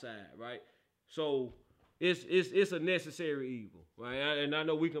the outside, right? So it's a necessary evil, right? And I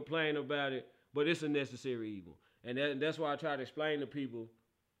know we complain about it, but it's a necessary evil. And that's why I try to explain to people,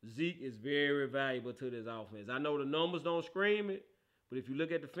 Zeke is very valuable to this offense. I know the numbers don't scream it, but if you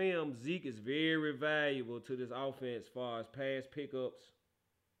look at the film, Zeke is very valuable to this offense as far as pass pickups.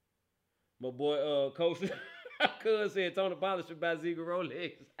 My boy, Coach, Cuz said Tony Pollard should buy Zeke a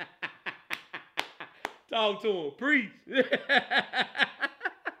Rolex. Talk to him. Preach.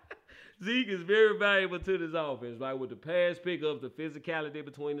 Zeke is very valuable to this offense, right? With the pass pickups, the physicality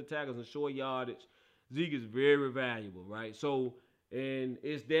between the tackles and short yardage, Zeke is very valuable, right? So, and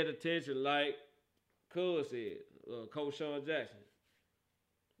it's that attention, like Cuz said, Coach Sean Jackson.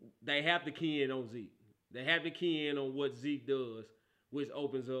 They have to key in on Zeke. They have to key in on what Zeke does, which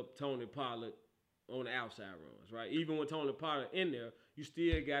opens up Tony Pollard on the outside runs, right? Even with Tony Pollard in there, you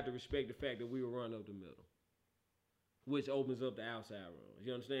still got to respect the fact that we will run up the middle, which opens up the outside runs.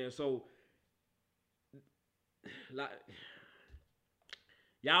 You understand? So, like,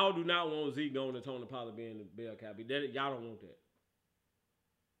 y'all do not want Zeke going to Tony Pollard being the bell cow. Y'all don't want that.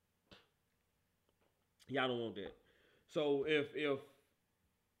 Y'all don't want that. So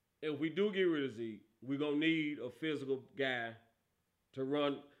if we do get rid of Zeke, we're going to need a physical guy to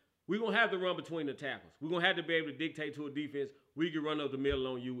run. We're going to have to run between the tackles. We're going to have to be able to dictate to a defense. We can run up the middle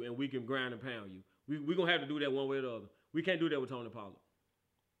on you, and we can grind and pound you. We're going to have to do that one way or the other. We can't do that with Tony Pollard.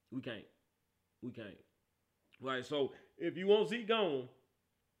 We can't. Right, so if you want Zeke gone,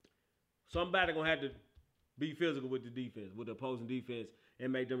 somebody going to have to be physical with the defense, with the opposing defense,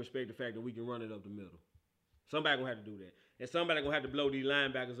 and make them respect the fact that we can run it up the middle. Somebody going to have to do that. And somebody going to have to blow these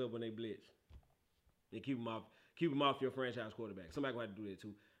linebackers up when they blitz. And keep them off your franchise quarterback. Somebody going to have to do that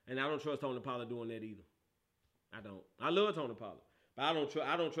too. And I don't trust Tony Pollard doing that either. I don't. I love Tony Pollard. But I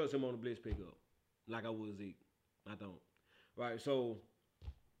don't trust him on the blitz pickup like I would Zeke. I don't. Right, so,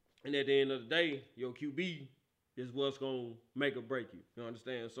 and at the end of the day, your QB is what's going to make or break you. You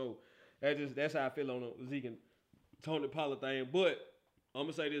understand? So, that's how I feel on the Zeke and Tony Pollard thing. But I'm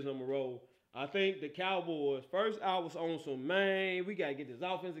going to say this on my roll. I think the Cowboys, first I was on some, man, we got to get this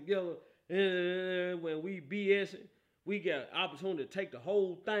offense together. When we BSing, we got opportunity to take the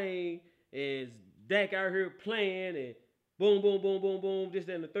whole thing, and Dak out here playing, and boom, boom, boom, boom, boom. This,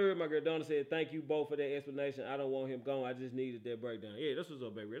 that, and the third. My girl Donna said, thank you both for that explanation. I don't want him gone. I just needed that breakdown. Yeah, this was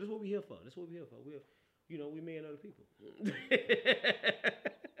up, baby. That's what we here for. We men other people.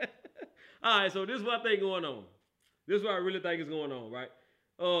 All right, so this is what I think going on. This is what I really think is going on, right?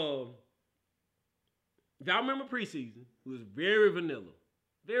 If y'all remember preseason, it was very vanilla.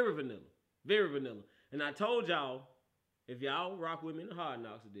 Very vanilla. Very vanilla. And I told y'all, if y'all rock with me in the Hard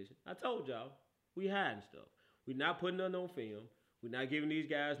Knocks edition, I told y'all, we hiding stuff. We're not putting nothing on film. We're not giving these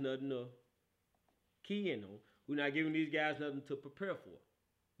guys nothing to key in on. We're not giving these guys nothing to prepare for.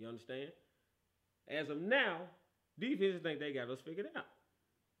 You understand? As of now, defenses think they got us figured out.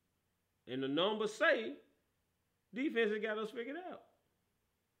 And the numbers say defenses got us figured out.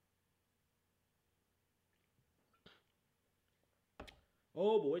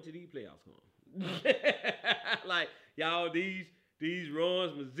 Oh boy, till these playoffs come. Like, y'all, these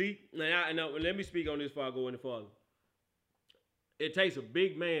runs with Zeke. Now, let me speak on this before I go any further. It takes a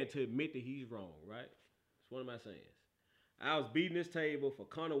big man to admit that he's wrong, right? It's one of my sayings. I was beating this table for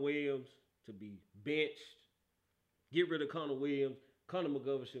Connor Williams to be benched. Get rid of Connor Williams. Connor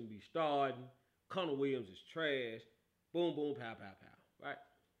McGovern shouldn't be starting. Connor Williams is trash. Boom, boom, pow, pow, pow. Right?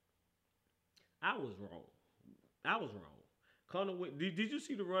 I was wrong. Connor, did you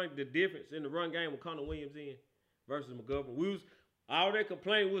see the difference in the run game with Connor Williams in versus McGovern? All that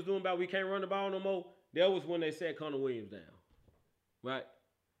complaint we was doing about we can't run the ball no more. That was when they set Connor Williams down, right?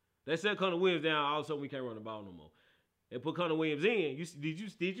 They set Connor Williams down. All of a sudden we can't run the ball no more. They put Connor Williams in.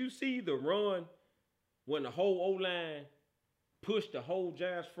 Did you see the run when the whole O-line pushed the whole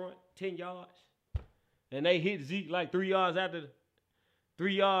Giants front 10 yards, and they hit Zeke like 3 yards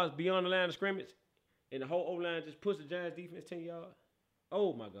beyond the line of scrimmage? And the whole O-line just pushed the Giants defense 10 yards.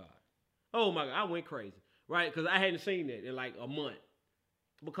 Oh, my God. I went crazy, right? Because I hadn't seen that in like a month.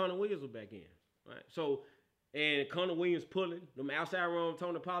 But Connor Williams was back in, right? So, and Connor Williams pulling. Them outside run,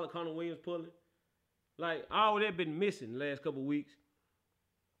 Tony Pollard, Connor Williams pulling. Like, all that been missing the last couple of weeks.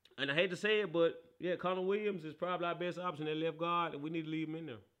 And I hate to say it, but, yeah, Connor Williams is probably our best option at left guard, and we need to leave him in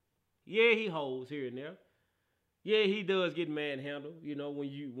there. Yeah, he holds here and there. Yeah, he does get manhandled. You know, when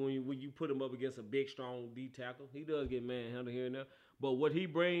you put him up against a big, strong D tackle, he does get manhandled here and there. But what he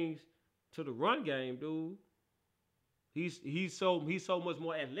brings to the run game, dude, he's so much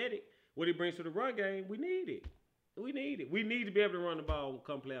more athletic. What he brings to the run game, we need it. We need to be able to run the ball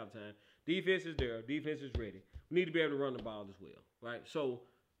come playoff time. Defense is there. Defense is ready. We need to be able to run the ball as well, right? So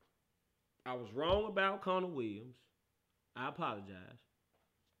I was wrong about Connor Williams. I apologize.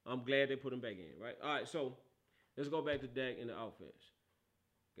 I'm glad they put him back in, right? All right, so Let's go back to Dak in the offense.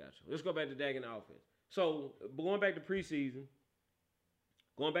 Gotcha. Let's go back to Dak in the offense. So going back to preseason.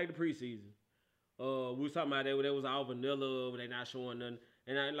 We was talking about that was all vanilla. They not showing nothing.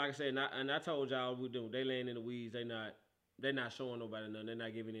 And like I said, I told y'all we do. They laying in the weeds. They not showing nobody nothing. They're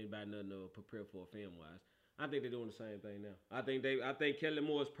not giving anybody nothing to prepare for film wise. I think they're doing the same thing now. I think Kellen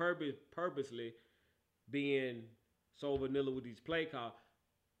Moore is purposely being so vanilla with these play calls,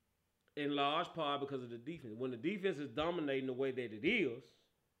 in large part because of the defense. When the defense is dominating the way that it is,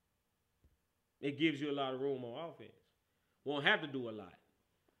 it gives you a lot of room on offense. Won't have to do a lot.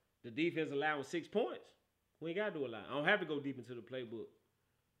 The defense allowing 6 points. We ain't got to do a lot. I don't have to go deep into the playbook.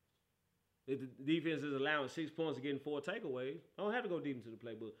 If the defense is allowing 6 points and getting 4 takeaways, I don't have to go deep into the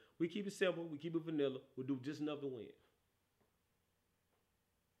playbook. We keep it simple. We keep it vanilla. We do just enough to win.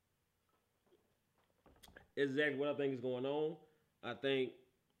 Exactly what I think is going on. I think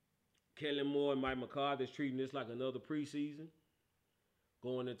Kellen Moore and Mike McCarthy is treating this like another preseason,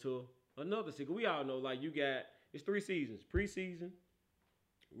 going into another season. We all know, like, it's 3 seasons: preseason,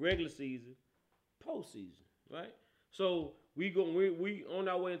 regular season, postseason, right? So we on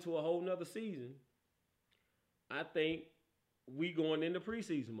our way into a whole nother season. I think we going into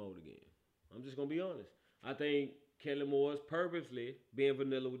preseason mode again. I'm just gonna be honest. I think Kellen Moore is purposely being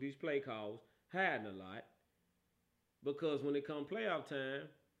vanilla with these play calls, hiding a lot, because when it comes playoff time,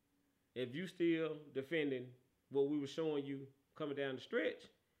 if you still defending what we were showing you coming down the stretch,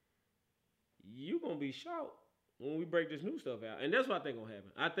 you gonna be short when we break this new stuff out. And that's what I think gonna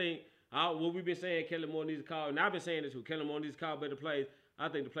happen. I think what we've been saying, Kellen Moore needs to call, and I've been saying this too, Kellen Moore needs to call better plays. I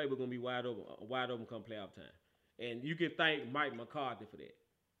think the playbook gonna be wide open come playoff time. And you can thank Mike McCarthy for that.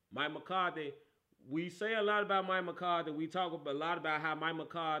 Mike McCarthy, we say a lot about Mike McCarthy. We talk a lot about how Mike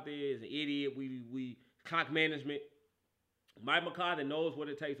McCarthy is an idiot. We clock management. Mike McCarthy knows what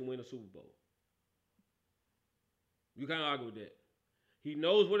it takes to win a Super Bowl. You can't argue with that. He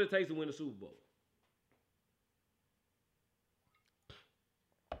knows what it takes to win a Super Bowl.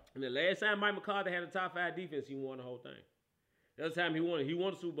 And the last time Mike McCarthy had a top 5 defense, he won the whole thing. The other time he won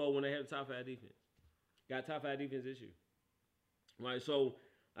a Super Bowl when they had a top 5 defense. Got top 5 defense this year. Right, so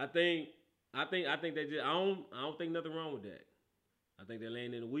I think they just I don't think nothing wrong with that. I think they're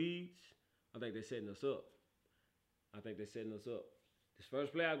laying in the weeds. I think they're setting us up. This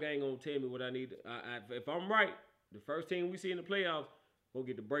first playoff game gonna tell me what I need. If I'm right, the first team we see in the playoffs go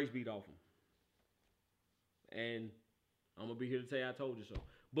get the brakes beat off them. And I'm gonna be here to tell you I told you so.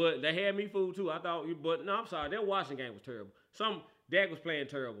 But they had me fooled too. I'm sorry. That Washington game was terrible. Dak was playing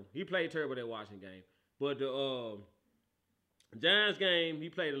terrible. He played terrible that Washington game. But the Giants game, he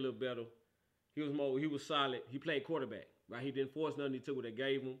played a little better. He was solid. He played quarterback, right? He didn't force nothing. He took what they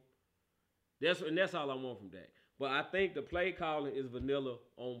gave him. That's all I want from Dak. But I think the play calling is vanilla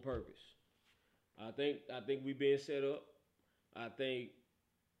on purpose. I think we being set up. I think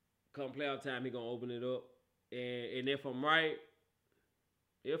come playoff time, he gonna open it up. And if I'm right,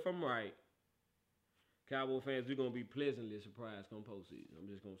 Cowboy fans, we're gonna be pleasantly surprised come postseason. I'm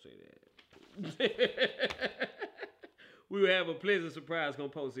just gonna say that. We will have a pleasant surprise come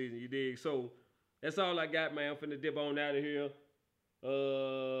postseason, you dig? So that's all I got, man. I'm finna dip on out of here.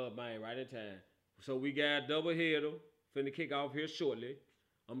 Man, right in time. So we got a double header finna kick off here shortly.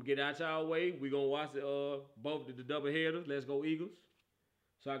 I'm gonna get out y'all way. We gonna watch both the double headers. Let's go Eagles.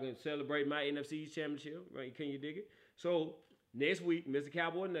 So I can celebrate my NFC East championship. Right? Can you dig it? So next week, Mr.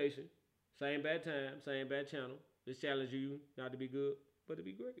 Cowboy Nation, same bad time, same bad channel. Let's challenge you not to be good, but to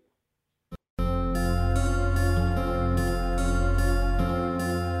be great.